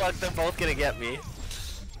was like, fuck, they're both gonna get me.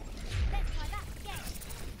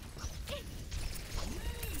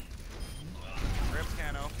 Rip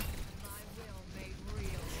Cano.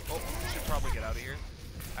 Oh, we should probably get out of here.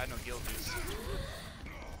 I had no guild juice.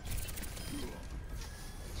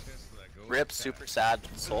 Rip, super sad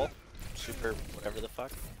soul. Super whatever the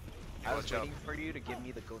fuck. I was waiting for you to give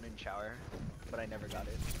me the golden shower, but I never got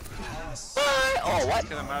it. Oh, what?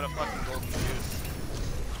 Because I'm out of fucking golden juice.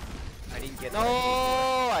 I didn't get No,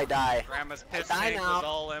 I die. Grandma's piss Die tank now. was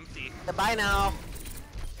all empty. Goodbye now.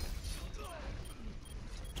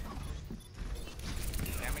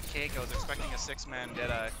 Damn it, cake. I was expecting a 6-man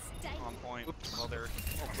Deadeye on point while they're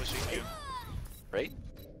all pushing you. Right?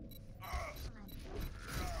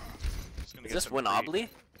 Just gonna Is get this some Winobly?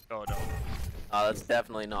 Oh no. Oh, that's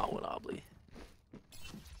definitely not Winobly.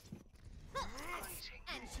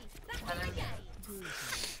 And she's back in the game.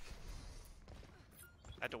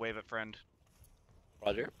 I had to wave at friend.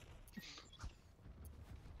 Roger.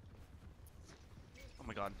 Oh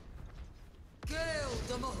my god. Hail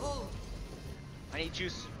the Mahal! I need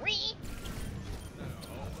juice.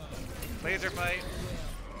 Laser fight.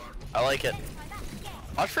 I like it.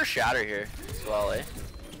 Watch for Shatter here as well, eh?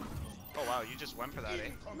 Oh wow, you just went for that,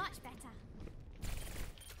 eh? Much better.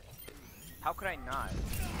 How could I not?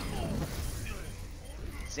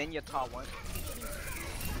 Zenya taught one.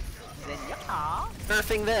 Zenya.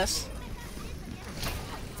 Surfing this.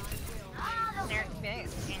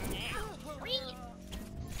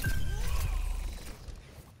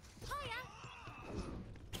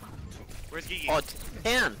 Where's Gigi? Oh,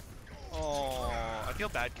 Dan. Oh, I feel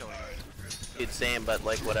bad killing her. Dude, same, but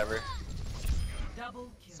like whatever.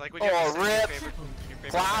 It's like we get to see your rip! favorite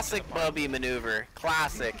Classic Bubby maneuver.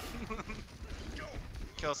 Classic.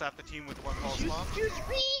 Kills half the team with one false bomb.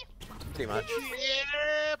 Pretty much.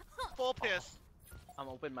 Yeah, full piss. I'm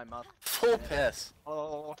opening my mouth. Full piss.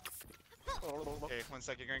 Oh. Okay, 1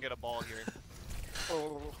 second, you're gonna get a ball here.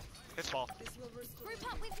 Piss ball.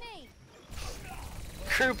 Group up with me.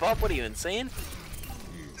 Group up? What are you, insane?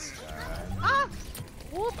 Ah!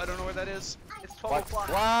 Whoop, I don't know where that is. It's 12 o'clock.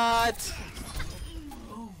 What?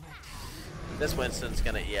 This Winston's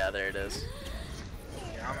gonna, yeah, there it is.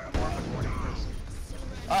 Yeah, I'm more of a morning person.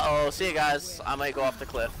 Uh-oh, see you guys. I might go off the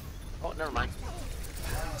cliff. Oh, never mind.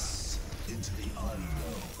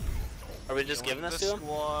 Are we just giving this to him?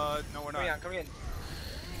 Squad. No, we're not. Come in.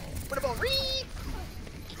 What about Reed?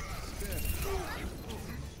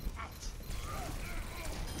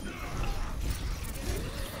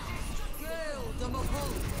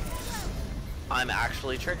 I'm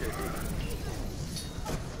actually triggered.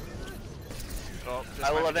 Oh, this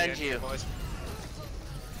I will might be the avenge end, you. boys.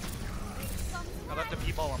 I left the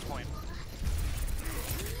P-ball on point.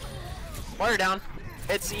 Water down.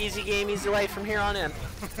 It's easy game, easy life from here on in.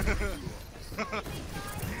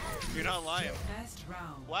 You're not lying.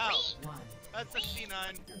 Wow. That's a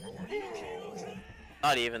C9.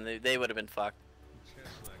 Not even, they would have been fucked.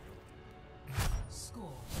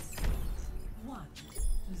 Score 1-0.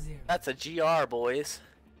 That's a GR, boys.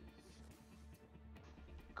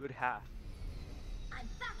 Good half. I'm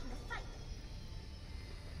back in the fight.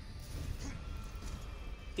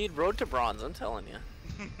 Dude, road to bronze, I'm telling you.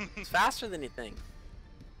 It's faster than you think.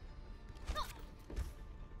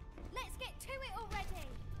 Let's get to it already.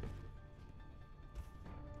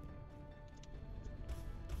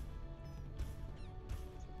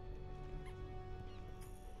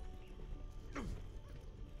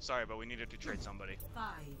 Sorry, but we needed to trade somebody. 5,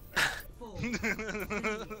 4, 3, 2,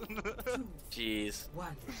 Jeez.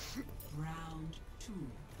 1. Round 2.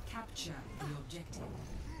 Capture the objective.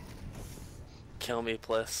 Kill me,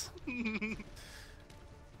 please.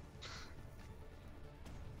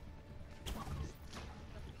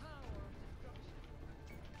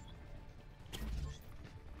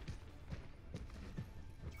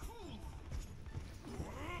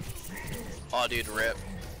 Oh, dude, rip.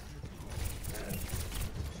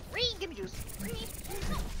 Reed, give me juice. Reed.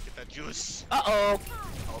 Get that juice. Uh-oh.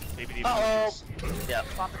 Oh, baby needs Uh-oh. juice. Yeah.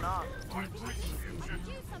 Popping off.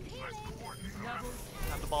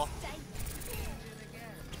 Have the ball.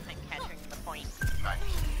 I'm catching the point.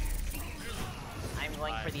 I'm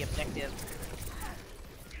going for the objective.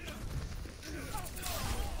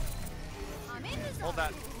 Hold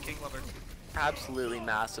that, King Lover. Absolutely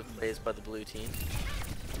massive plays by the blue team.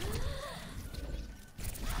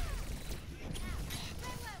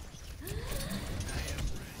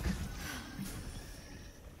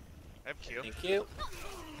 I have Q. Thank you.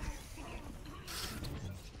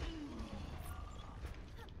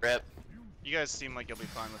 Rip. You guys seem like you'll be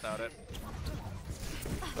fine without it.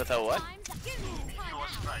 Without what?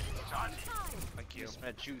 Thank you. Just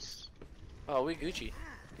juice. Oh, we Gucci.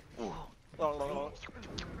 Oh,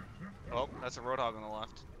 that's a Roadhog on the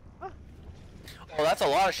left. Oh, that's a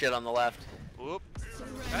lot of shit on the left. Whoop.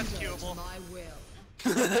 That's cueable.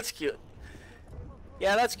 That's cute.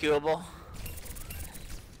 Yeah, that's cueable.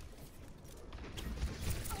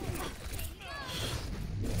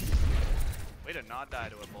 Way to not die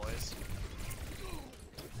to it, boys.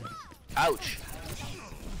 Ouch.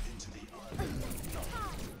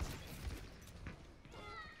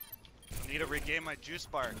 I need to regain my juice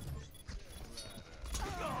bar.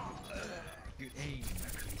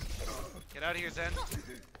 Get out of here, Zen.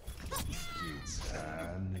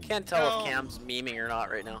 I can't tell if Cam's memeing or not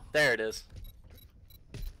right now. There it is.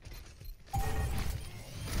 I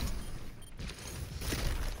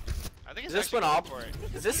think Is it's this win actually going for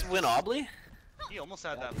it. Is this win Obley? He almost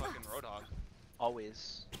had that fucking Roadhog.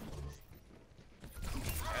 Always. Yeah,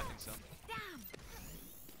 I think so.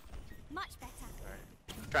 Much better.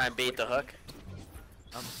 Try and bait the hook.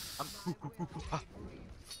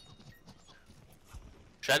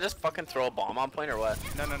 Should I just fucking throw a bomb on point or what?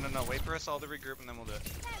 No. Wait for us all to regroup and then we'll do it.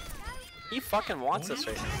 He fucking wants this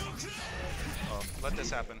right now. Oh, let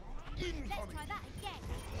this happen. Let's try that again.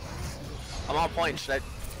 I'm on point. Should I?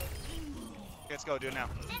 Let's go. Do it now.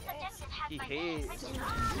 He hates.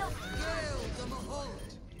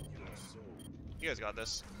 You guys got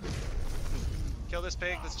this. Kill this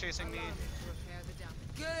pig that's chasing me.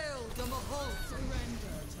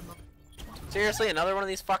 Seriously, another one of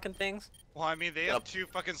these fucking things? Well, I mean, they have two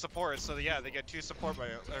fucking supports, so yeah, they get two support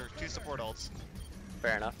ults.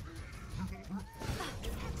 Fair enough.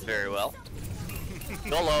 Very well.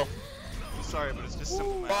 Go low. Sorry, but it's just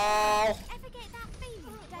simple math. Ball. Ever get that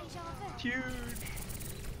huge.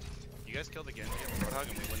 You guys killed the Genji and the Roadhog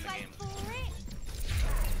and we win the game.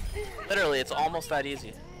 Literally, it's almost that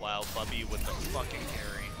easy. Wow, Bubby with the fucking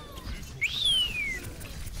carry.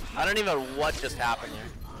 I don't even know what just happened there.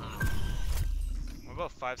 We're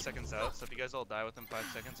about 5 seconds out, so if you guys all die within 5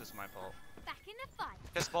 seconds, it's my fault. Back in the fight.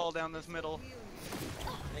 Piss ball down this middle.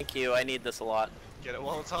 Thank you, I need this a lot. Get it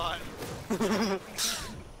while it's hot.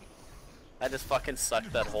 I just fucking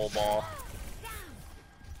sucked that whole ball.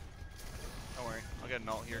 Don't worry, I'll get an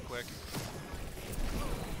ult here quick.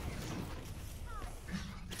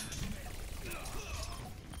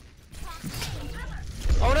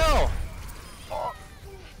 Oh no!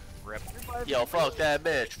 Rip. Yo, fuck that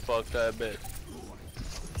bitch. Fuck that bitch.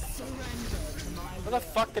 Where the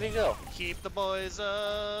fuck did he go? Keep the boys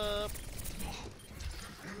up.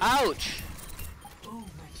 Ouch!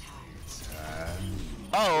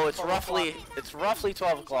 Oh, it's roughly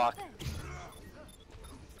 12 o'clock.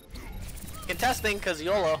 Contesting, cause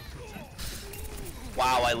YOLO.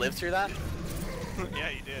 Wow, I lived through that? Yeah,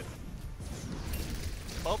 you did.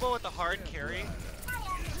 Bobo with the hard carry.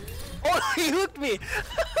 Oh, he hooked me!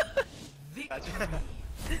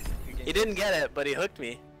 He didn't get it, but he hooked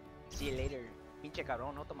me. See you later. Pinche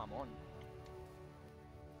cabrón, no mamón.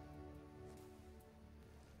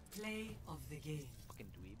 Play of the game. Fucking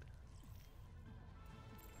dweeb.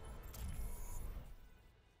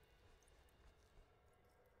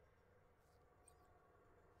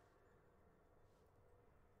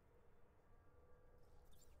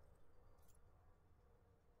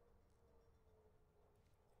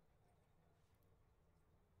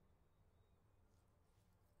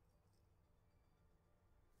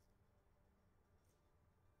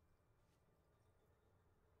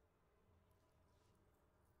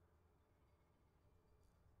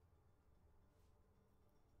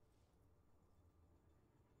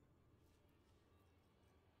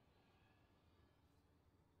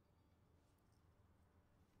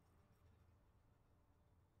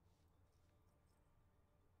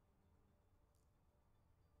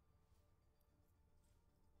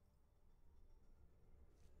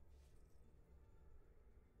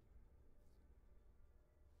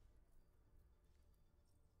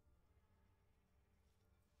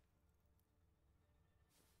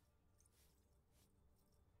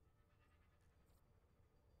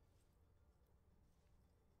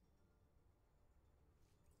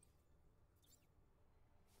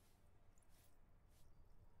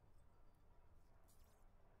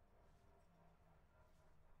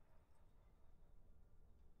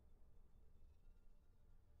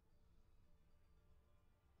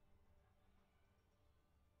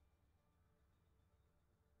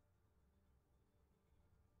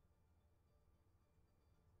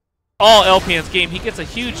 All LPN's game, he gets a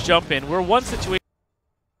huge jump in. We're one situation.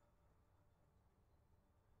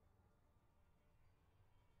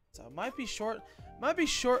 So might be short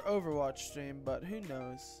Overwatch stream, but who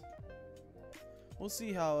knows? We'll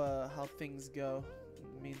see how things go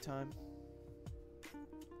in the meantime.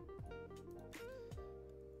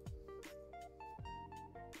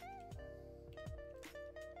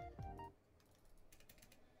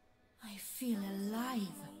 I feel alive.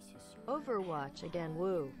 Overwatch again,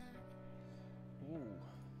 woo. Ooh.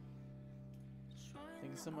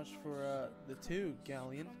 Thanks so much for the 2,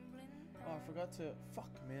 Galleon. Oh, I forgot to... Fuck,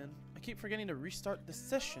 man. I keep forgetting to restart the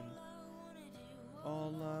session.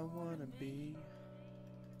 All I wanna be...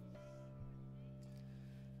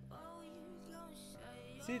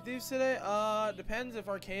 See Thieves today? Depends if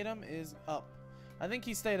Arcadum is up. I think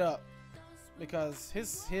he stayed up. Because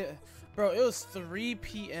his... Bro, it was 3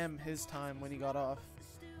 p.m. his time when he got off.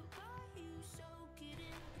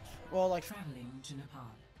 Well, like... Traveling to Nepal.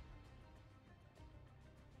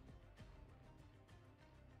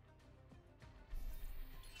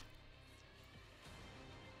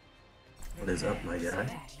 What is up, my guy?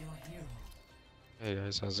 Hey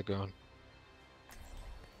guys, how's it going?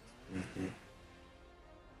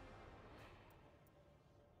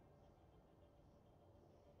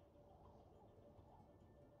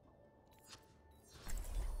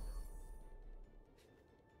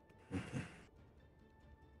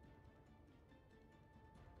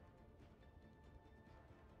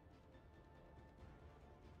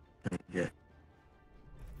 Yeah.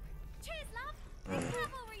 Cheers, love.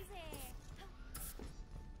 Cavalry's here.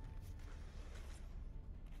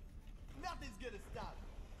 Nothing's gonna stop.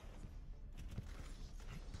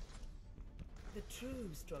 The true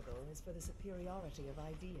struggle is for the superiority of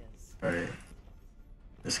ideas. Alright.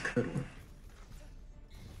 This could work.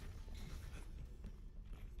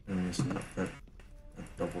 And it's not that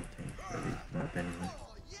double tank heavy map anyway.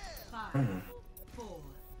 5, 4,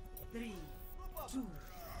 3, 2,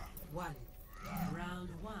 1. Round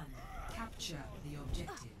 1. Capture the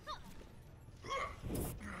objective.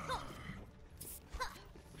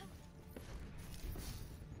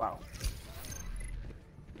 Wow.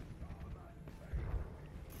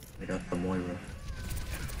 I got the Moira.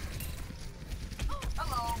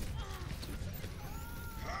 Hello.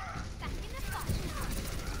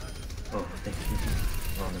 Oh, thank you.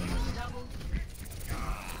 Oh, never mind.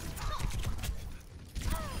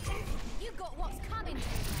 You got what's coming.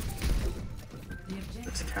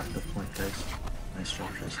 Let's cap the point, guys. Nice job,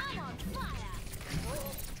 guys. I'm on fire.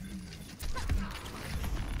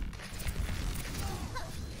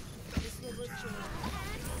 This will look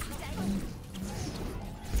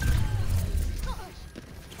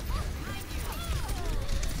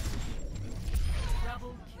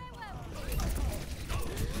Double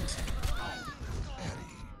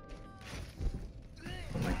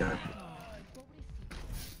Oh my god.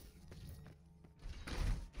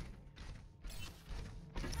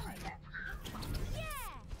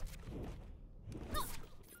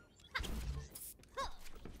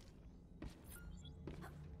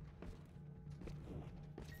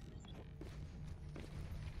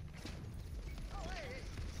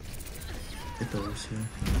 Get those here.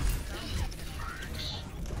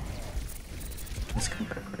 Let's come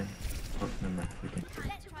back, right? Oh, never mind. We can.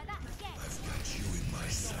 Let's try that again.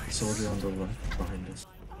 Soldier on the left behind us.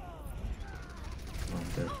 Oh, I'm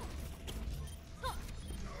dead.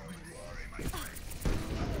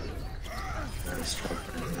 Nice job,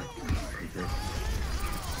 man. Pretty good.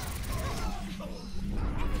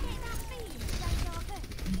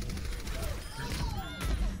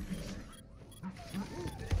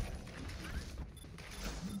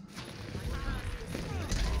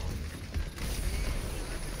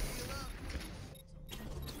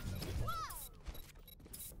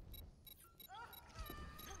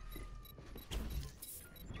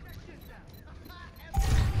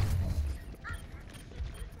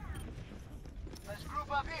 Let's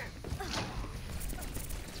group up here.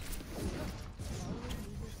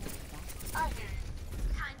 I hear you.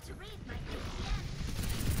 Time to read my ATM.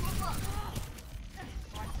 Group up.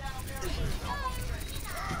 Right down there. Almost ready.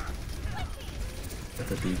 Got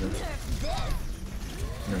the diva.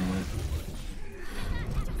 Never mind.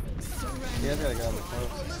 You guys gotta get on the phone.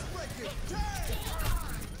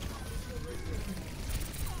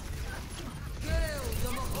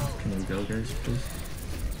 Can we go, guys, please?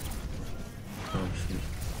 Oh, shoot.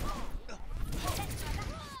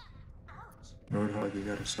 Roadhog, you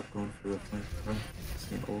gotta stop going for the flank, bro. It's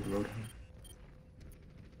the old Roadhog.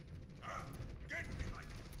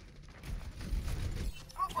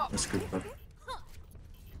 Let's group up.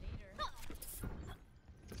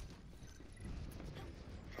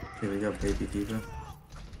 Okay, we got Baby Diva.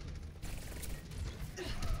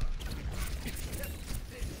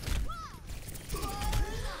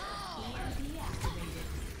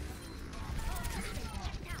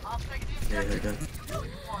 Yeah, I got.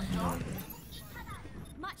 No.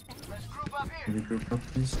 Much better. Let's group up here. Can we group up,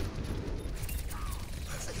 please?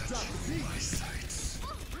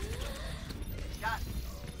 Got it.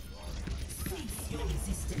 Cease your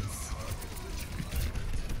resistance.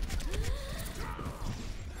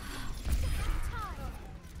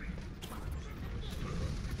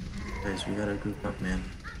 Guys, we gotta group up, man.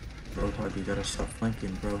 Roadhog, you gotta stop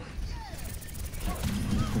flanking, bro.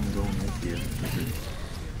 I'm going with you.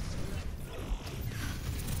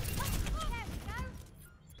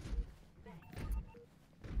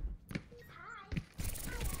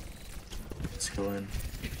 Let's go in.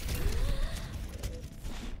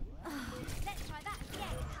 Let's try that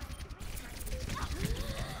again.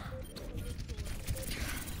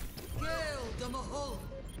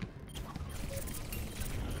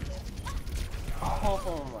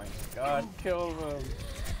 Oh my god, kill them.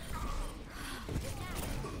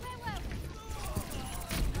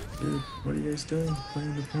 Dude, what are you guys doing?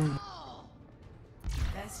 Playing the point.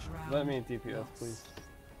 Let me in TPS, please.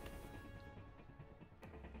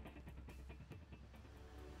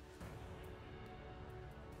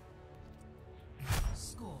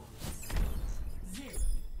 Score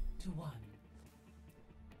 0-1.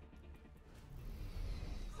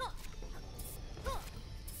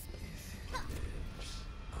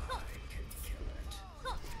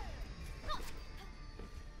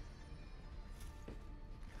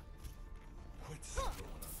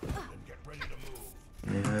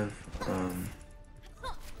 They have,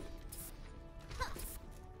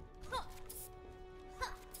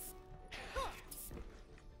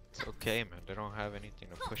 It's okay, man. They don't have anything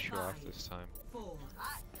to push you off this time. 4,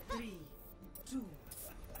 3, 2,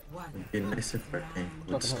 1. it'd be nice if our tank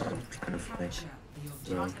would stop trying to flank.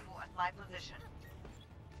 Road. At my position.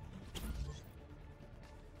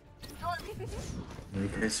 Can you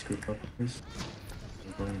guys scoop up, please?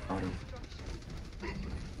 I'm going bottom.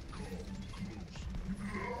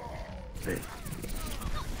 Wait.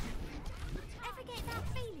 Ever get that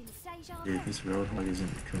feeling, deja vu? Dude, this Roadhog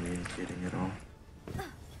isn't communicating at all.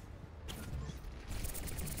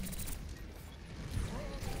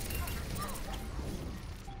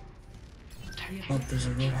 Oh, there's a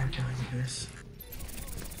Roadhog behind you guys.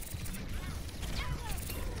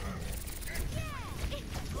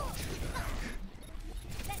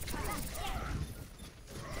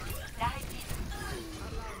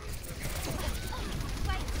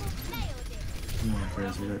 Come on,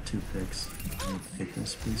 guys, we got 2 picks. Can you pick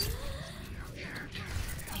this, please?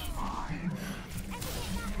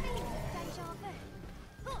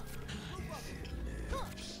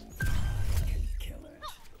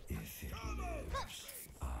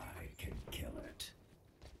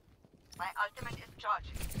 My ultimate is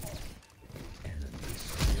charging.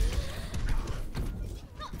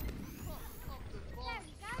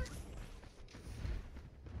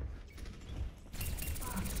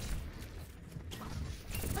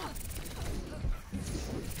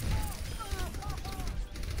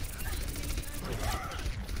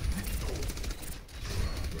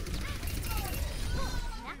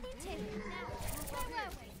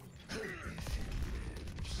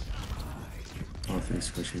 All 3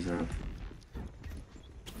 squishies are up.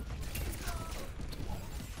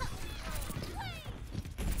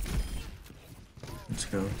 Let's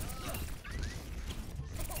go.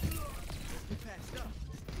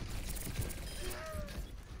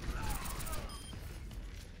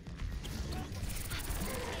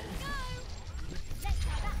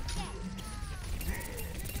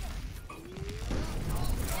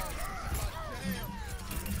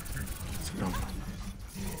 Let's go.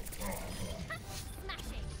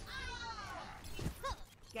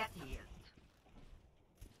 Get healed.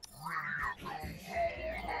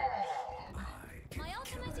 My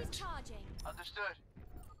ultimate is charging. Understood.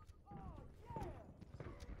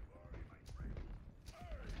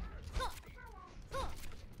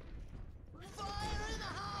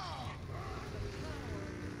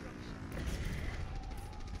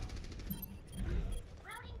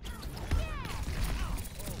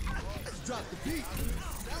 Drop the beat.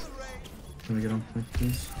 Can we get on point,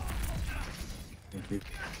 please? Thank you.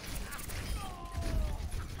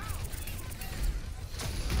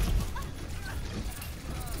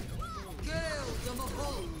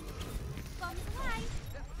 Bombs away.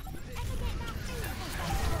 Ever get that feeling?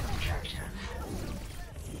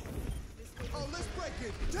 Oh, let's break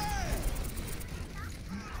it. Damn!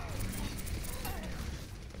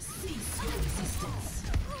 Cease your resistance.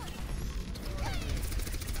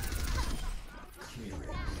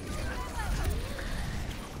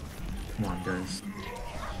 Come on, guys.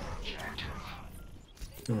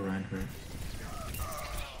 Still Reinhardt.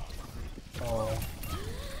 Oh.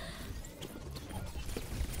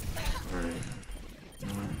 Alright.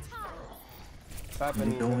 What's Can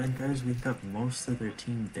we happening? go in, guys? We've got most of their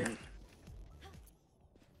team dead.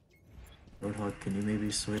 Roadhog, can you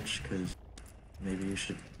maybe switch? Because maybe you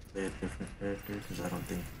should play a different character, because I don't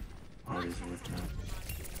think Ollie's worth now.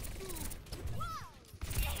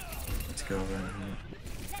 Let's go, Reinhardt.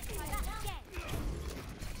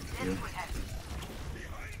 You.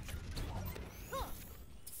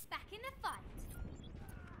 Back in the fight.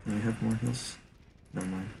 Can we have more heals? Never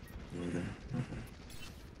mind. You were there. Okay.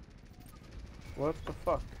 What the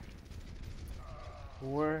fuck?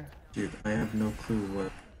 Where? Dude, I have no clue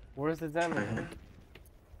what Where's the I damage? had.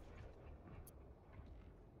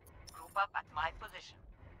 Group up at my position.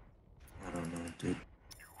 I don't know, dude.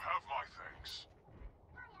 You have my thanks.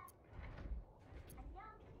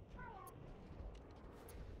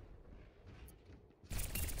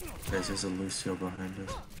 Guys, there's a Lucio behind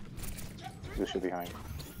us. Lucio behind.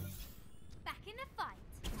 Back in the fight.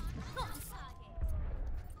 Got the target.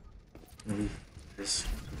 Maybe this.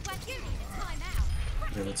 When you need a timeout.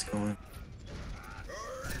 Yeah, let's go in.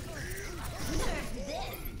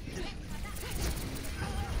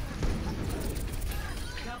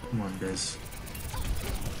 Come on, guys.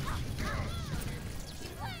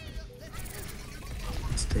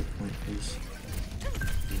 Let's take point, please.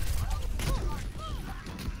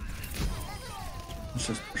 Let's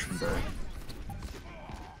just push him back.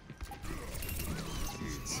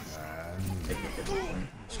 Take a good point.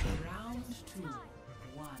 Let's try. Round 2.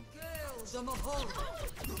 1. Score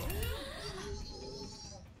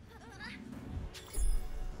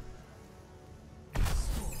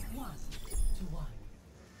 1-1.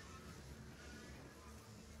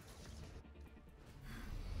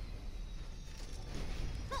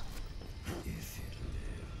 If it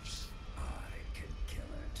lives, I can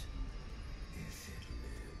kill it.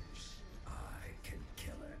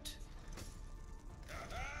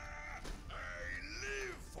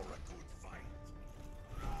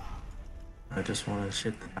 I just want to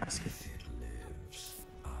shit the basket.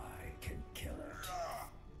 I can kill it.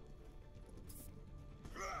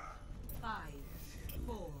 5,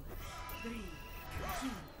 4, 3, 2,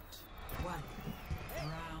 1.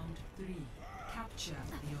 Round 3. Capture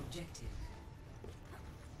the objective.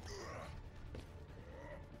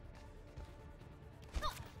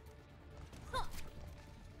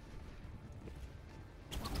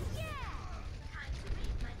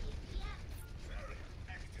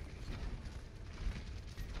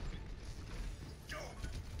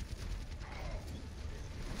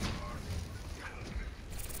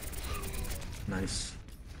 Nice.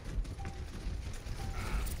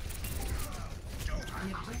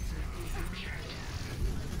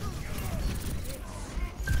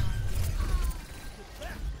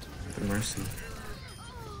 The mercy.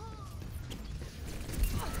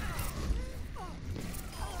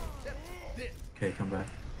 Okay, come back.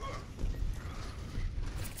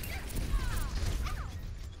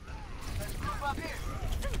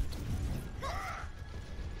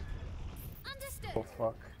 Oh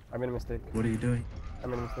fuck. I made a mistake. What are you doing? I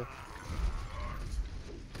made a mistake.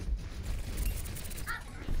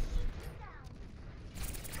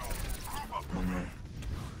 One more.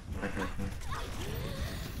 Back.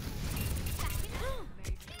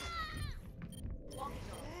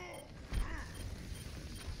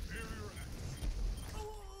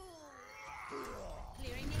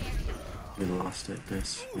 We lost it,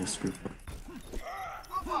 guys. We screwed up.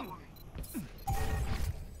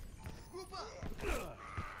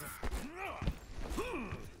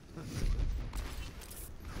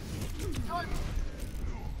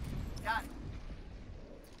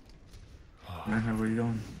 Man, where are you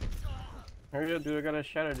going? Hurry up, dude, I got a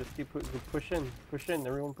shadow. Just keep push in. Push in.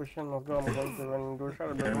 Everyone push in. Let's go. I'm going to run and do a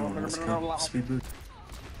shadow. Yeah, everyone, let's go. Speed boot.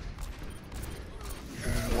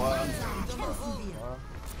 What?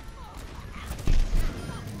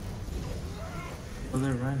 Oh,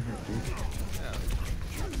 they're right here, dude.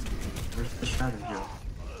 Where's the shadow, Joe?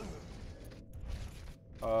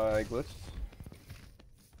 I glitched.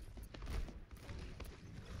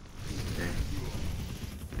 Okay.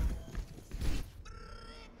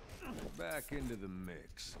 Back into the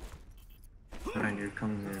mix. Ryan, you're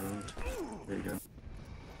coming there, right? There you go.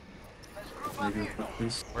 Maybe quick,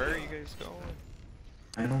 please. Where are you guys going?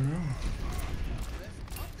 I don't know.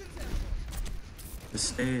 Just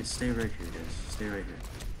stay right here, guys. Stay right here.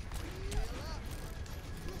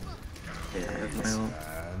 Okay, I have my ult.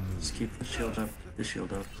 Just keep the shield up. The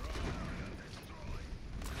shield up.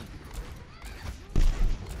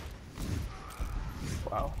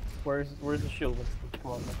 Wow. Where's the shield?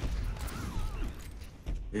 Come on, man.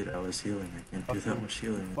 Dude, I was healing. I can't do that much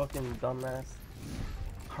healing. Fucking dumbass.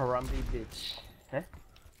 Harambe bitch. Huh?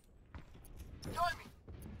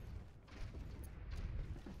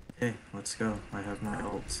 Okay, let's go. I have my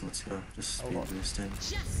ults. Let's go. Just speed boost in.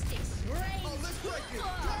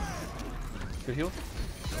 Good heal?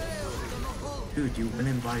 Dude, you went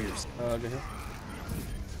in by yourself. Good heal.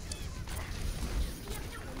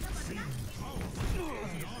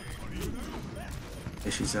 Hey,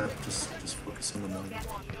 she's up. Just focus on the money.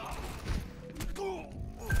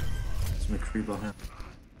 There's McCree behind.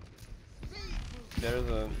 There's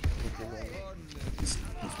a... He's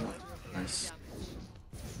one. Nice.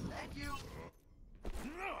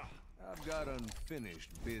 I've got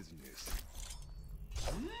unfinished business.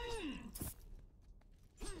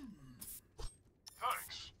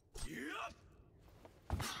 Thanks. Yep.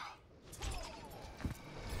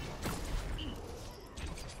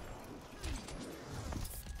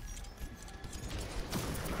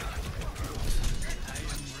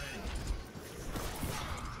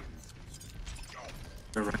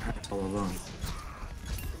 The rat's all alone.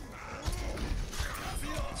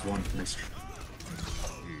 It's one nice.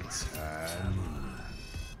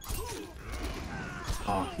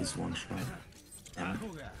 Oh, he's one shot. Damn it.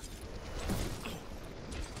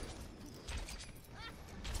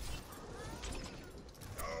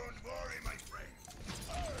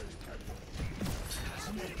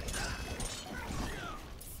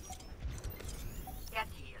 Get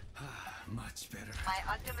here. Much better. My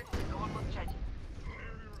ultimate is almost ready.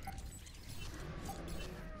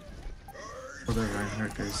 Oh, they're right here,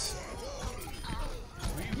 guys.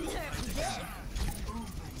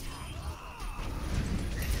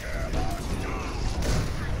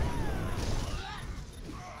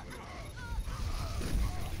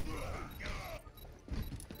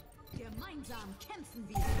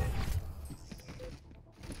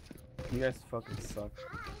 You guys fucking suck.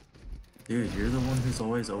 Dude, you're the one who's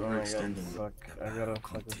always Oh my god, overextending. suck. I got a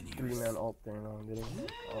 3-man ult there now, didn't I?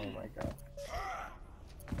 Oh my god.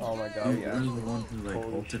 Oh my god, Dude, yeah. you're the one who like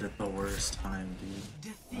Holy ulted shit. at the worst time,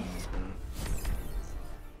 dude. Oh my god.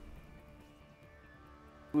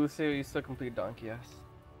 Lucio used to complete donkey ass.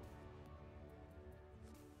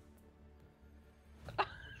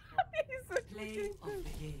 Play of the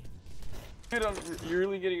game. Dude, you're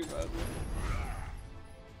really getting bad.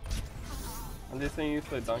 I'm just saying you used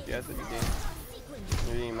to play donkey ass at the game.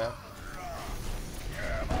 You're getting mad.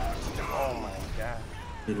 Oh my god.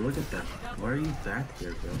 Hey, look at that. Why are you back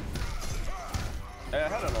there, bro? I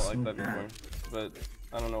had it So like that bad. before, but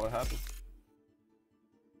I don't know what happened.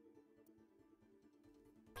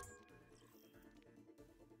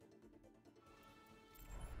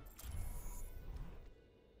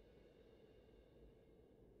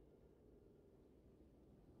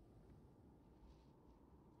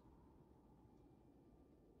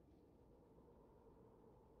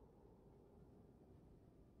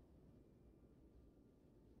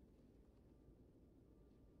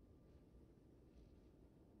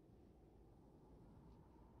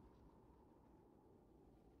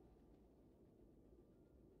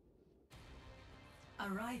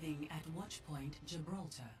 Arriving at Watchpoint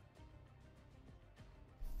Gibraltar.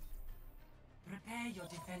 Prepare your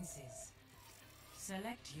defenses.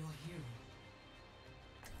 Select your hero.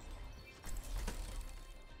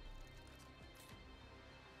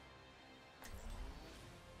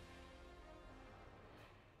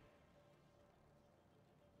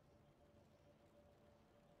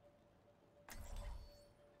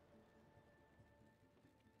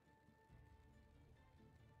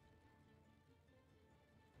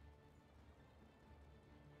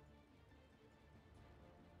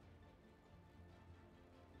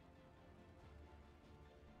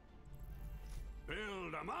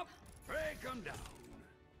 Build them up, break them down.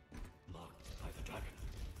 Locked by the dragon.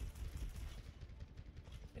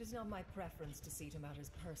 It is not my preference to see to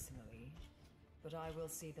matters personally, but I will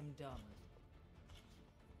see them done.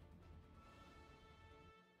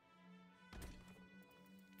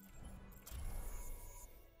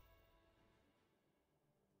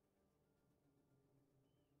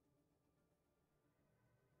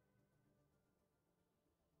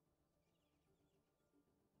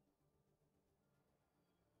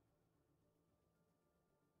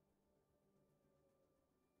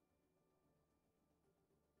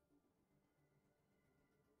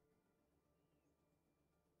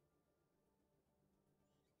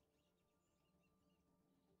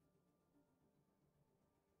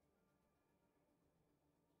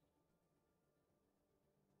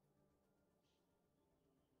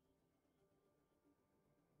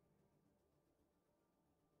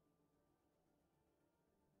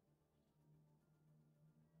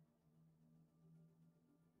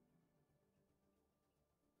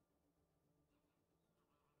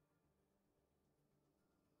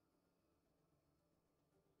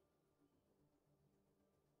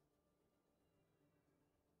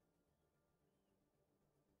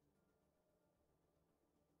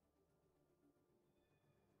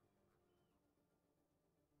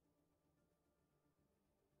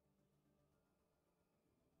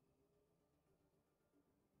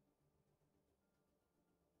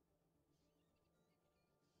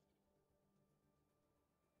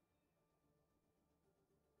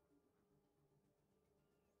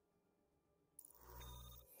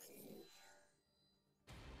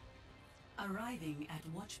 Arriving at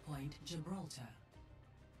Watchpoint Gibraltar.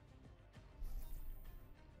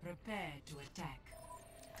 Prepare to attack.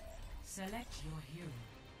 Select your hero.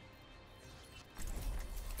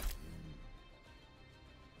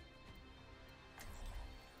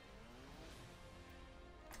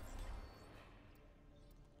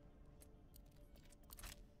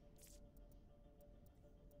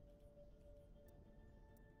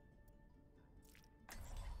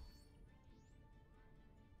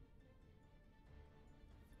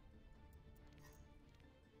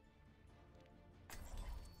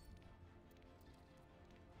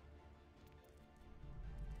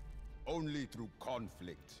 Only through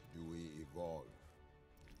conflict do we evolve.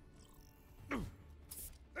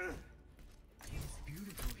 It's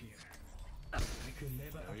beautiful here. I could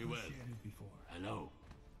never appreciate it before. Hello.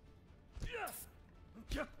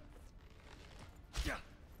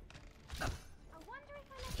 I wonder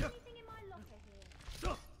if I left anything in my locker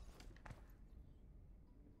here.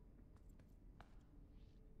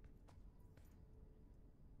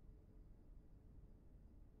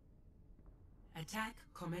 Attack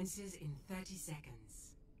commences in 30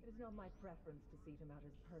 seconds. It is not my preference to see to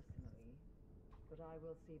matters personally, but I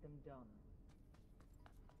will see them done.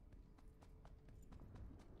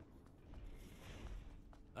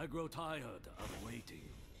 I grow tired of waiting.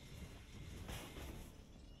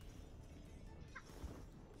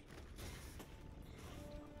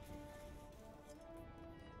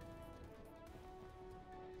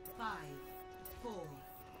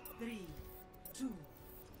 3, 2,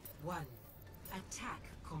 1. Attack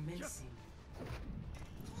commencing.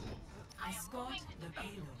 Escort the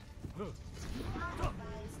payload.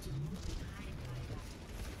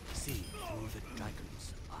 See through the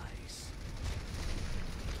dragon's eyes.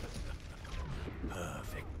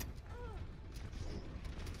 Perfect.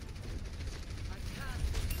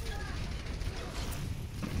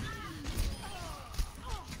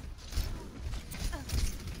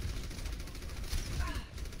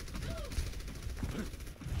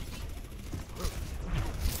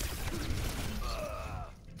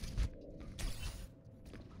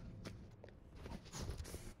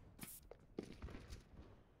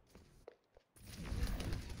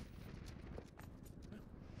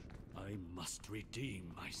 I must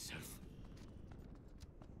redeem myself.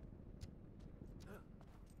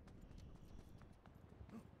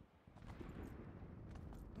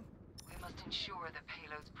 We must ensure the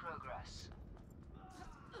payload's progress.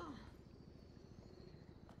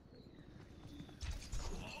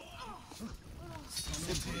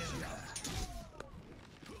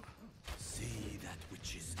 See that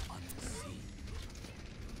which is unseen.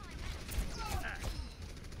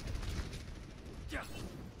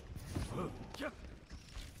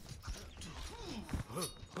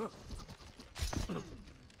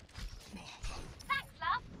 Thanks,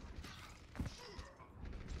 love.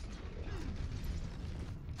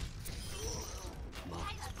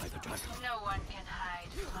 Marked by the dragon. No one can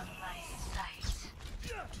hide from my sight.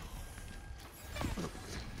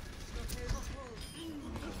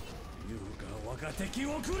 Yuga waga teki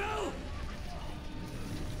wo kurau!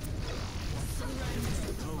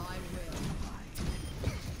 My will.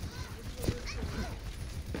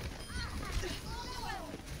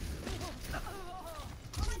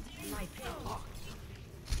 My payload.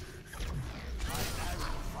 My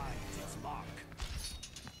arrow finds its mark.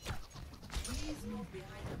 Please move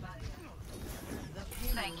behind the barrier. The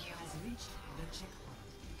payload Thank you. has reached the checkpoint.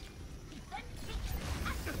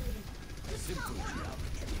 Simple geometry.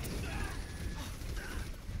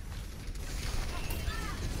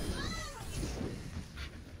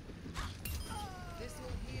 This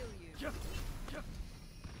will heal you.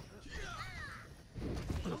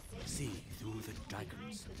 See through the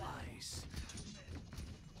dragon's eyes.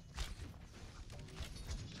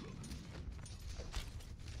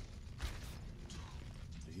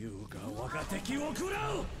 Yuga waga teki wo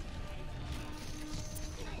kurau!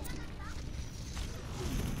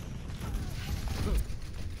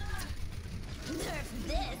 Nerf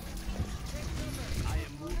this. I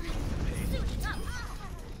am moving the pain. Suiting up.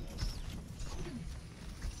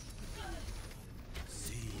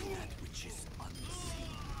 See that which is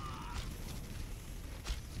unseen.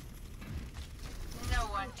 No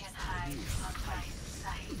one can hide from my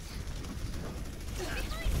sight.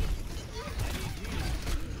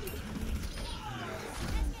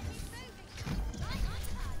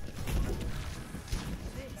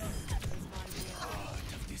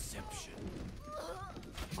 Art of deception.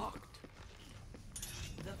 Marked.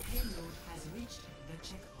 The payload has reached the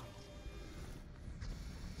checkpoint.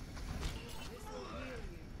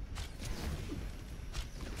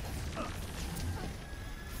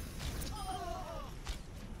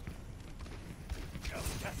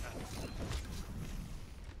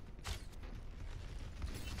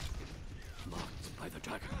 Marked by the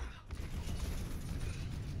dragon.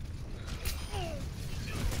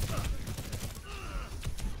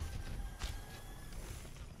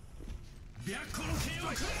 The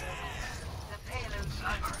payload's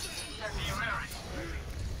under. Be wary.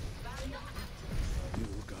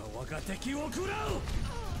 Yuga waga teki wo kurau!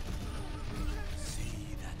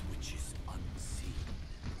 See that which is unseen.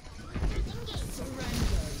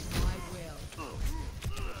 Surrender. My will.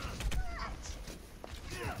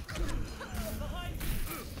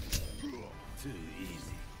 Too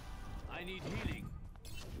easy. I need healing.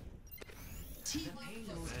 The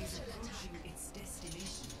payload is approaching its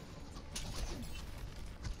destination.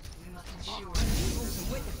 We must ensure the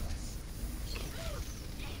witness.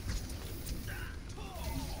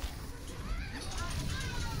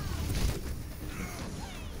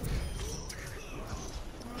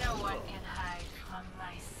 No one can hide from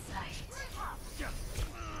my sight. Group up here.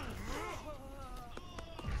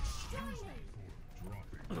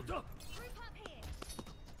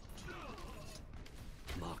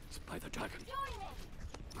 Marked by the dragon. Join me.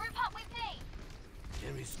 Group up with me.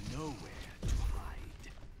 There is nowhere to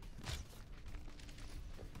hide.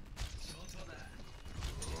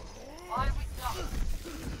 Why we stop?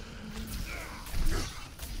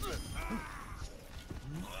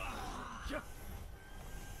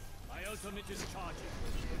 My ultimate is charging.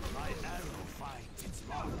 My arrow finds its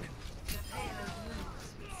mark. The payload moves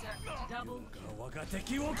with certainty. 我が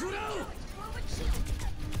敵を食らう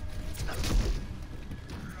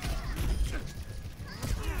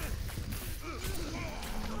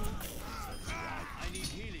I need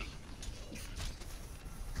healing.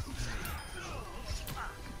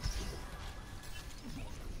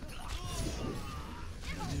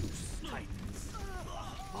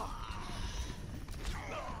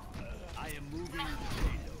 I am moving the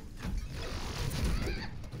payload.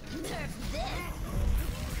 Nerf this!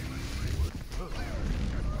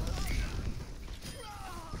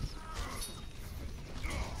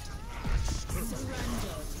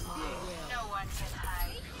 No one can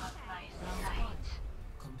hide from my sight.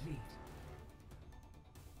 Complete.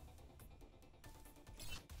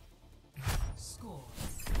 Score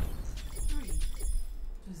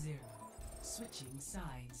 3-0. Switching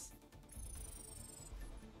sides.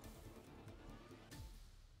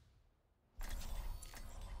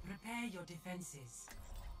 Prepare your defenses.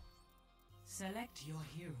 Select your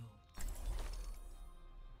hero.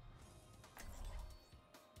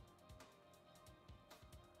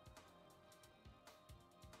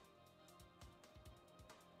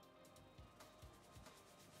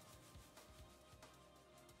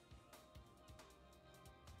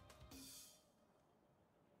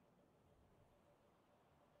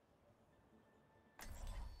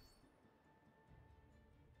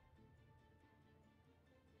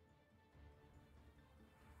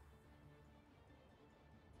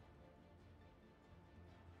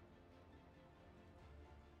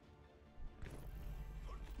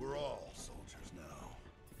 We're all soldiers now.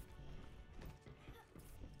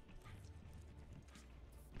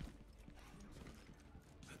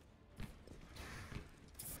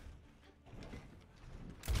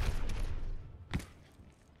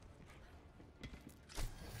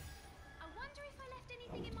 I wonder if I left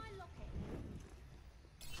anything in my locket.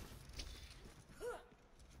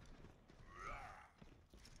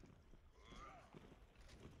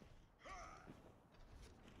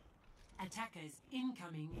 Attackers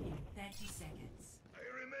incoming in 30 seconds. I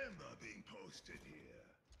remember being posted here.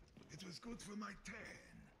 It was good for my tan.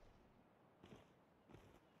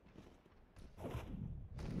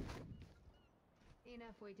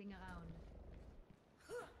 Enough waiting around.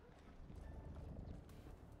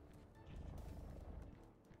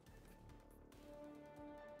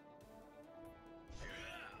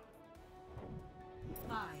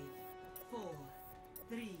 5, 4,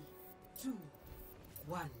 3, 2,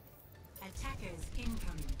 1. Attackers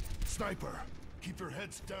incoming. Sniper, keep your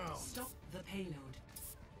heads down. Stop the payload.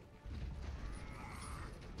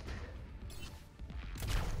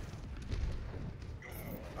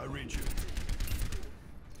 I read you.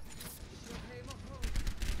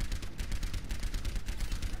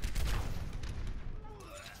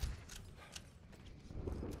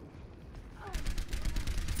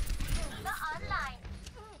 Not online.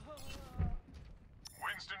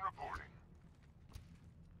 Winston reporting.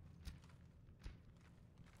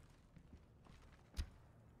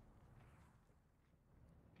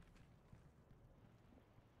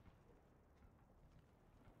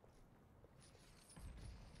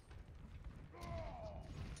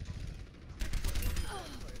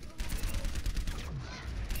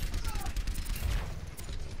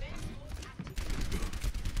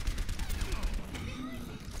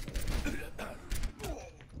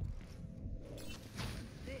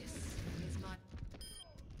 This is my.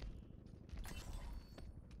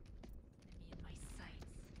 In my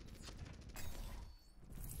sights.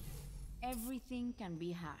 Everything can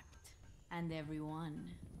be hacked, and everyone.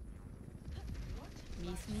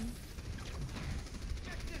 Miss me?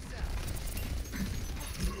 Check this out.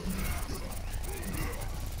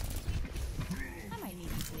 I might need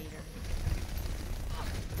this later.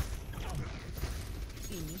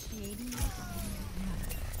 Initiating.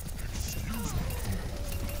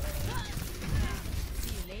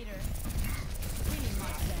 See you later. Pretty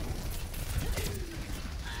much dead.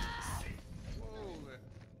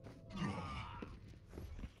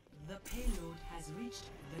 The payload has reached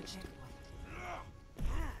the checkpoint.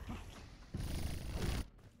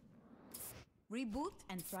 Reboot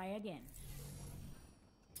and try again.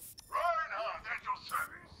 Reinhardt at your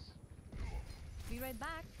service. Be right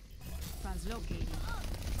back. Translocating.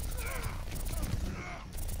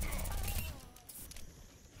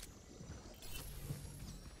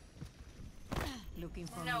 Looking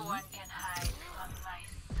for No me? one can hide from my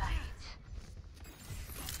sight.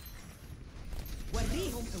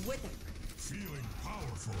 Feeling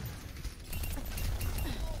powerful.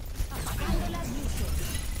 Apagando las luces.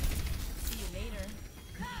 See you later.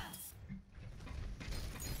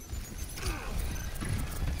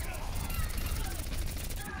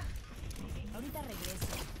 Ahorita regreso.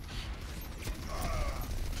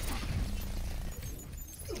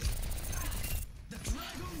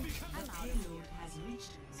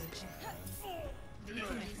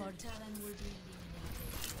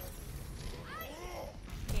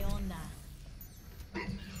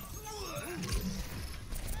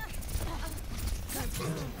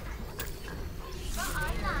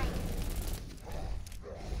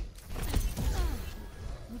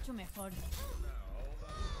 mejor.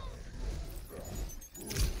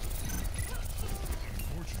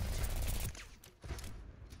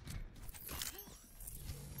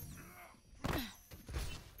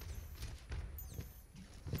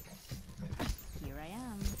 Here I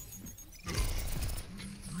am.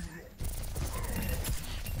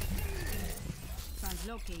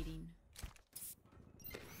 Translocating.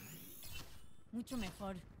 Mucho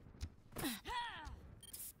mejor.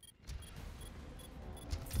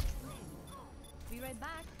 Be right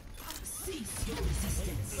back. Cease your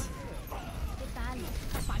resistance. ¿Qué tal?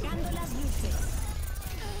 Apagando las luces.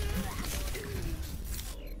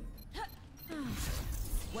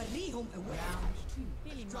 وريهم round 2.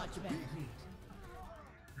 Feeling much better.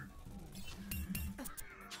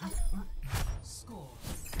 Score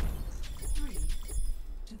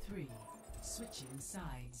 3-3. Switching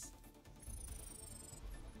sides.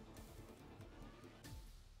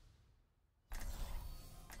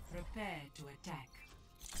 Prepare to attack.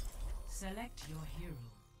 Select your hero.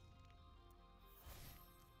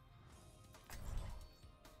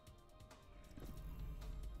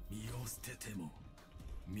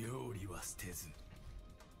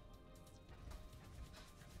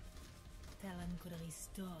 Talon could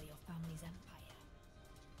restore your family's empire.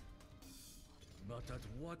 But at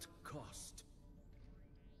what cost?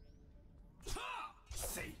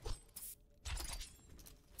 Say.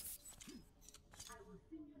 I will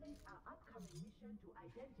simulate our upcoming mission to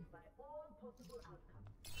identify all possible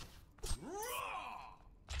outcomes.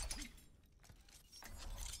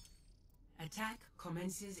 Attack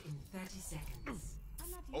commences in 30 seconds.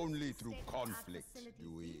 Only through conflict do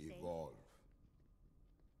we evolve.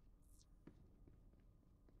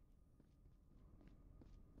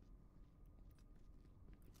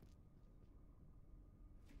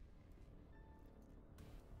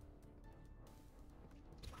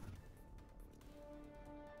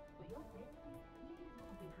 For your safety, please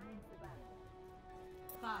move behind the barrier.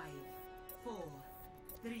 5, 4,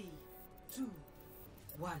 3, 2,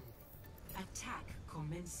 1. Attack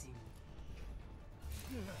commencing.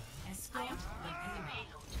 Escort the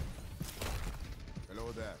payload.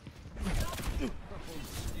 Hello there.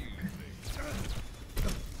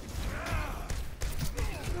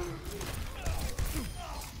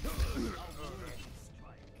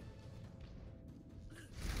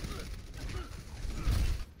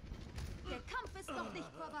 Der Kampf ist noch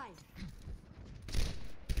nicht vorbei.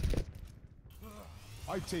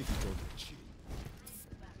 I take it on the chin.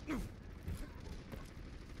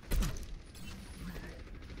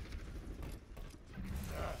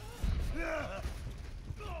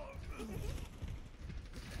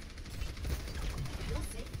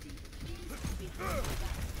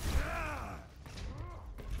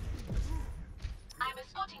 I'm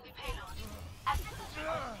escorting the payload. Assistance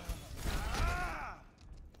requested.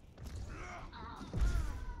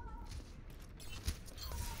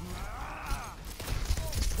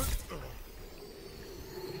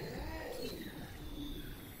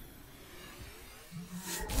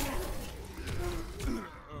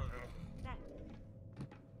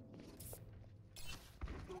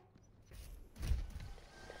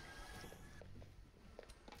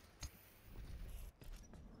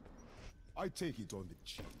 I take it on the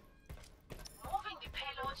chin. Moving the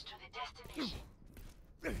payload to the destination.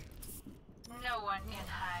 No one can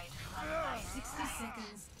hide from my 60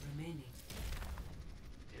 seconds remaining.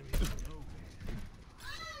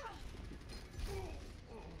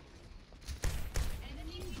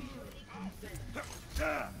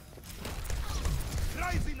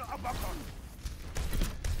 Rising Abaddon!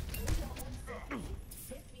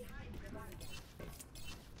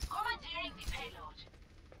 Commandeering the payload.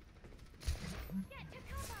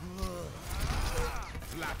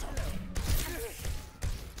 Flatter.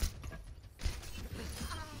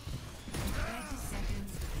 30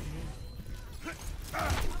 seconds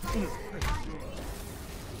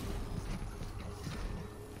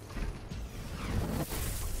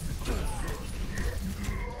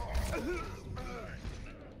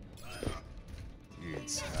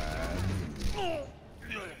It's time.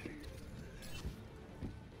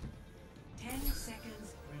 10 seconds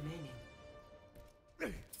remaining.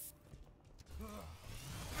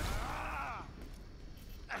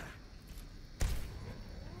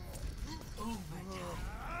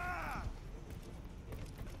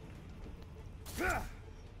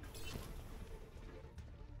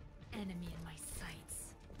 Enemy in my sights.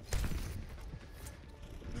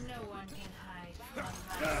 No one can hide from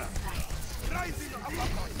my sight. Rising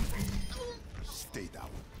Abaddon! Stay down.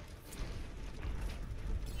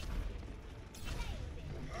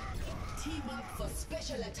 Team up for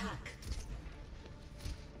special attack.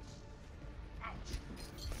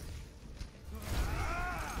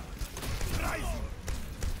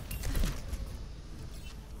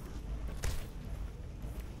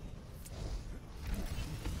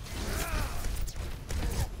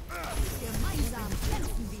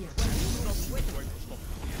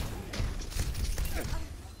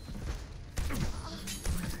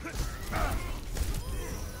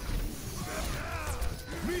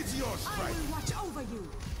 Your strike. I will watch over you.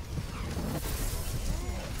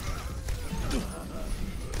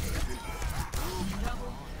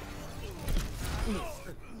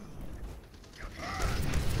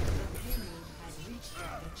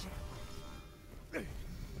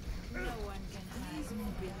 No one can hide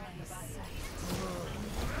behind my sight.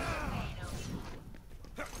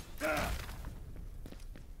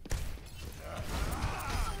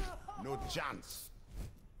 No chance.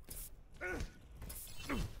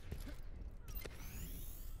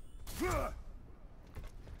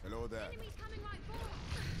 Hello there. Enemies coming right for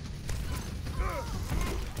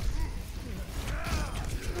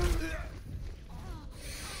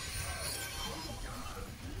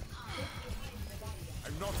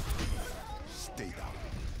I'm not pleased. Stay down.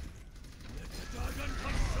 Let the dragon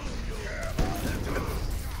consume you.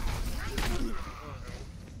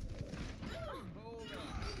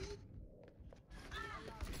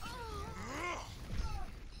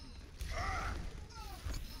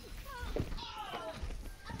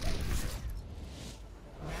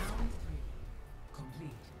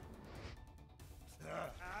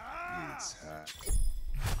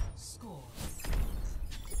 Score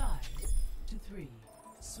 5-3.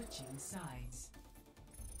 Switching sides.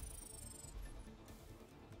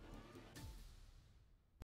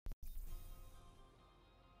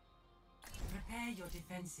 Prepare your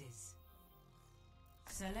defenses.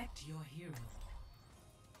 Select your hero.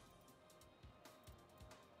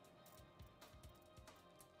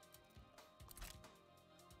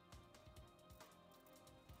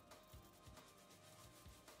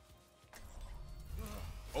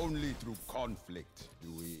 Only through conflict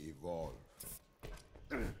do we evolve.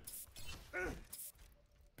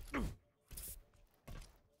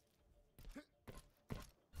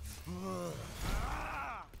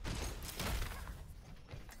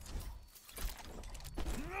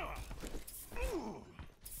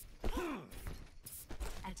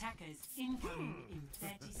 Attackers incoming in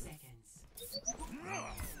 30 seconds.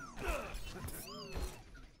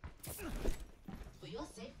 For your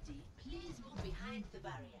safety, please move behind the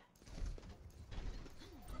barrier.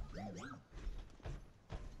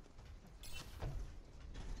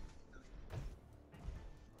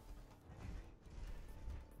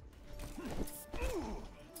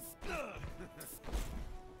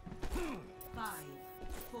 Five,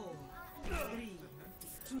 4, 3,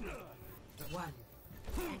 2, 1.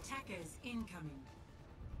 Attackers incoming.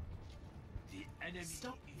 The enemy.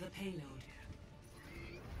 Stop the payload.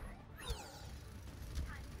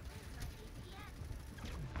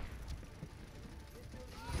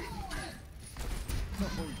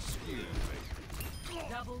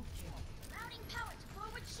 Double kill. routing power to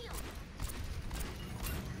forward shield.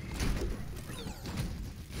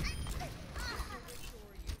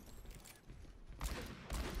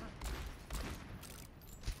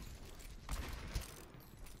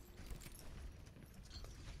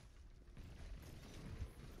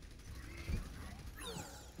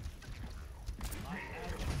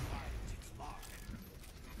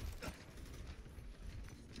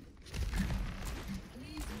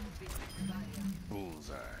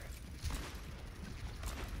 Bullseye.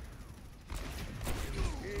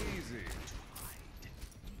 Easy.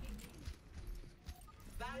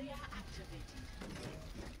 Barrier activated.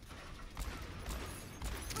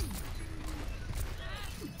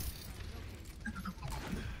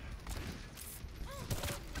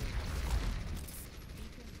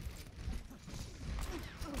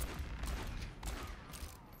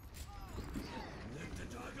 Let the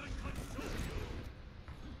dragon consume you.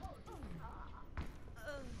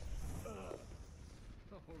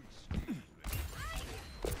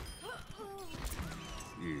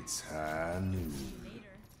 It's high noon.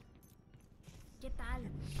 ¿Qué tal?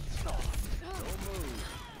 Don't move.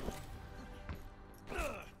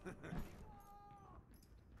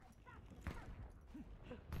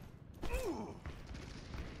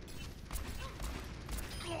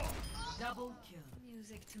 Double kill.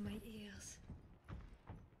 Music to my ears.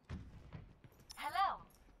 Hello.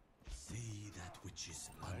 See that which is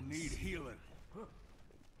I need healing.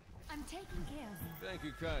 I'm taking care of you. Thank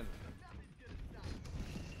you kindly.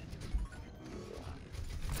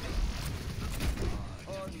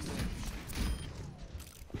 A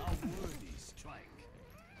worthy strike.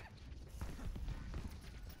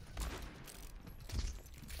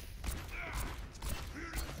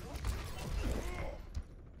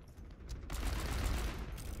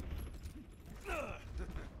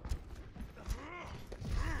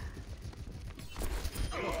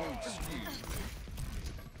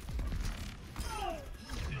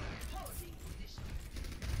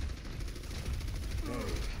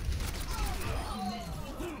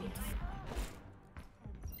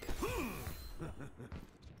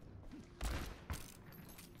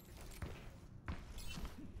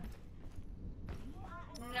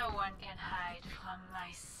 one can hide from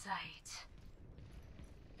my sight.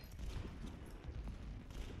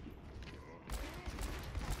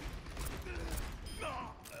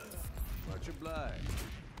 Much obliged.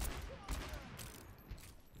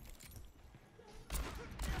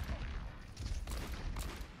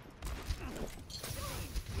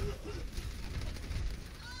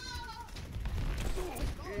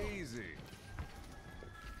 Easy.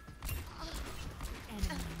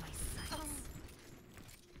 Enemy in my sights.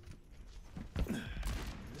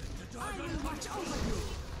 I will watch over you.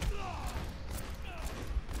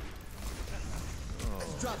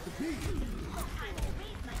 Let's drop the beat.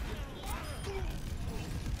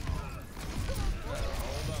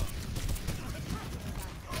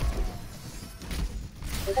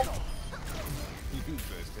 You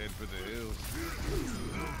best head for the hills.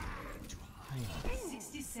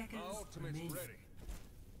 60 seconds. Ultimate's remaining. ready.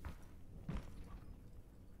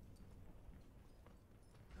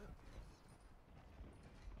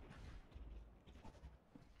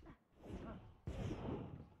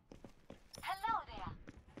 Hello there.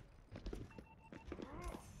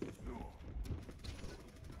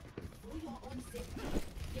 For your own safety,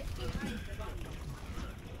 get behind the rock.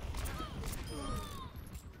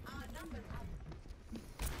 Our numbers are.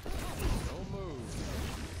 Don't move.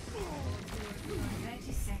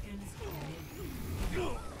 30 seconds.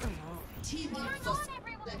 remaining. Team up for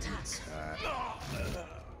the task.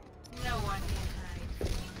 No one can hide from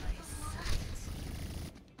my sight.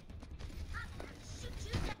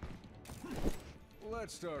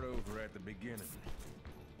 Let's start over at the beginning.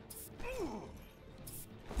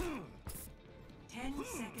 10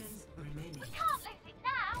 seconds remaining. We can't lose it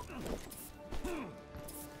now.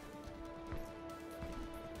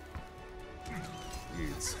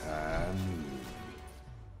 It's time.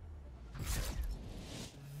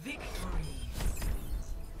 Victory.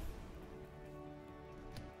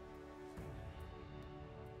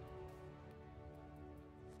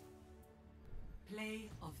 Play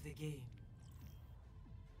of the game.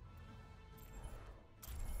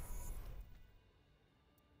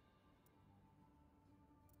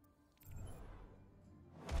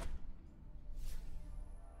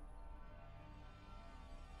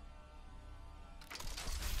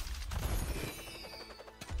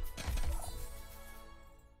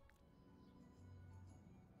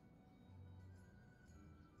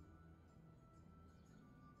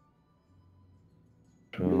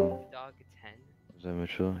 Dog 10. Is that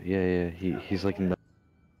Mitchell? Yeah, he's like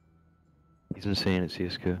he's insane at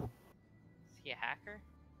CS:GO. Is he a hacker?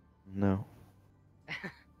 No.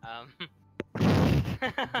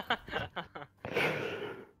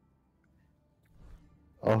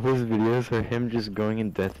 All his videos are him just going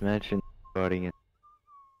in deathmatch and fighting and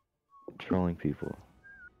trolling people.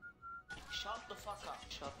 Shut the fuck up.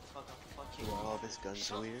 Shut the fuck up. Fuck you. Well, all of his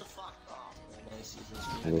guns are weird. Shut the fuck up.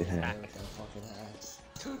 They hack. Fucking hacks.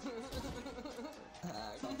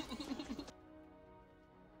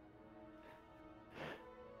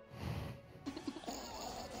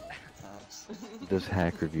 He does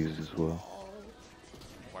hack reviews as well.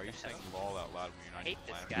 Why are you saying LOL out loud when you're not I hate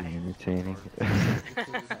even this playing? guy. Entertaining.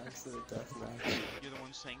 You're the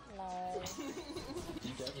one saying LOL.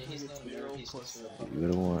 You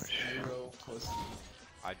gotta watch.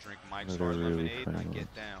 I drink Mike's Those Hard are really Lemonade and I funny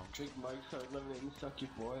get down. Drink Mike's Hard Lemonade and suck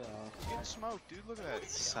your boy off. Getting smoked, dude. Look at that.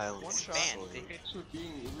 Silence. One shot. Thanks for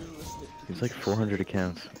being realistic. He's like 400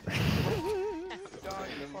 accounts.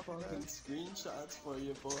 Fucking screenshots for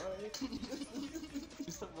you, boy.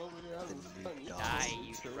 Just over here having fun. Die,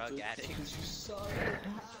 you drug addict. Because you saw your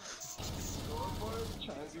scoreboard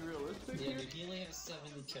trying to be realistic. Yeah, dude, he only has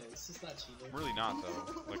 70 kills. It's not cheating. I'm really not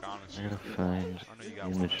though. Like honestly. I gotta find I know you got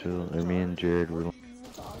me and one. Mitchell, or me and Jared were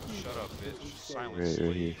Shut up, bitch. Silence.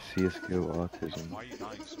 right here. CS:GO autism. Why are you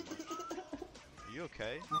dying so much? Are you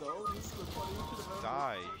okay? No, this is the funniest.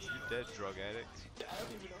 Die. You dead, drug addict.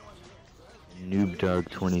 Noob Dog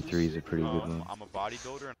 23 is a pretty good one. I'm a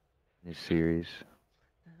bodybuilder. And His series.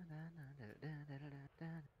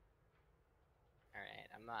 Alright,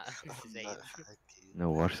 I'm not saying.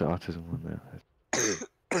 No, watch the autism one though.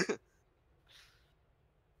 I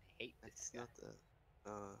hate this guy.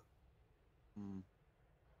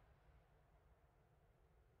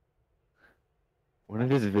 One of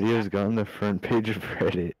his videos got on the front page of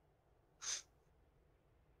Reddit.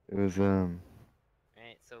 It was Alright,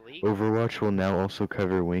 so League Overwatch will now also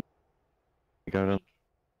cover Wing. It got on.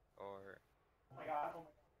 or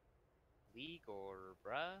League or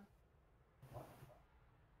bruh?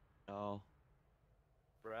 No.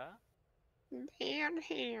 Bruh? And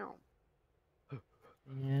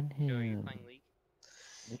Joe, are you him. playing League?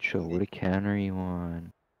 Mitchell, what a counter you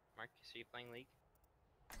on? Marcus, are you playing League?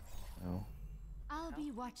 No. I'll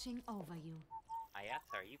be watching over you.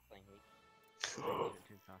 Ayata, are you playing League?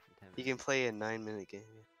 You can play a 9-minute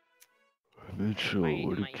game. Mitchell,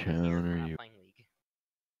 what to counter you? Playing League.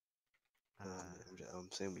 I'm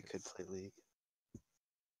saying we could play League.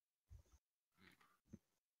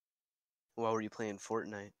 Why were you playing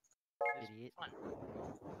Fortnite? Idiot. Fun.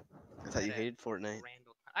 I thought you hated Fortnite.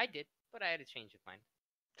 I did, but I had a change of mind.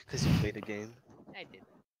 Because you played a game? I did.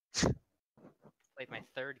 Played my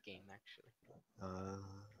third game, actually.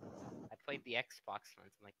 I played the Xbox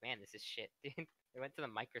ones. I'm like, man, this is shit, dude. We went to the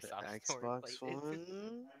Microsoft store. Xbox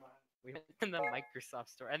one? We went to the Microsoft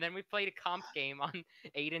store, and then we played a comp game on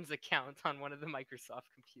Aiden's account on one of the Microsoft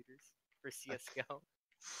computers for CS:GO.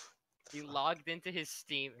 He logged into his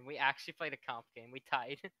Steam, and we actually played a comp game. We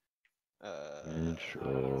tied.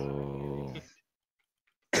 Mitchell.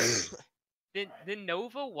 The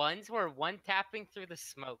Nova ones were one-tapping through the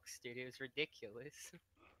smokes, dude. It was ridiculous. I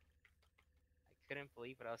couldn't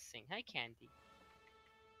believe what I was seeing. Hi, Candy.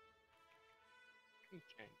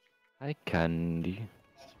 Hi, Candy.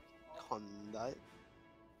 Hyundai.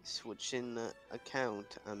 Switching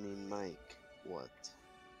account. I mean, Mike. What?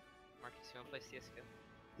 Marcus, you wanna play CS:GO?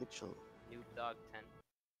 Mitchell. Noob Dog 10.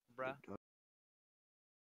 Bruh.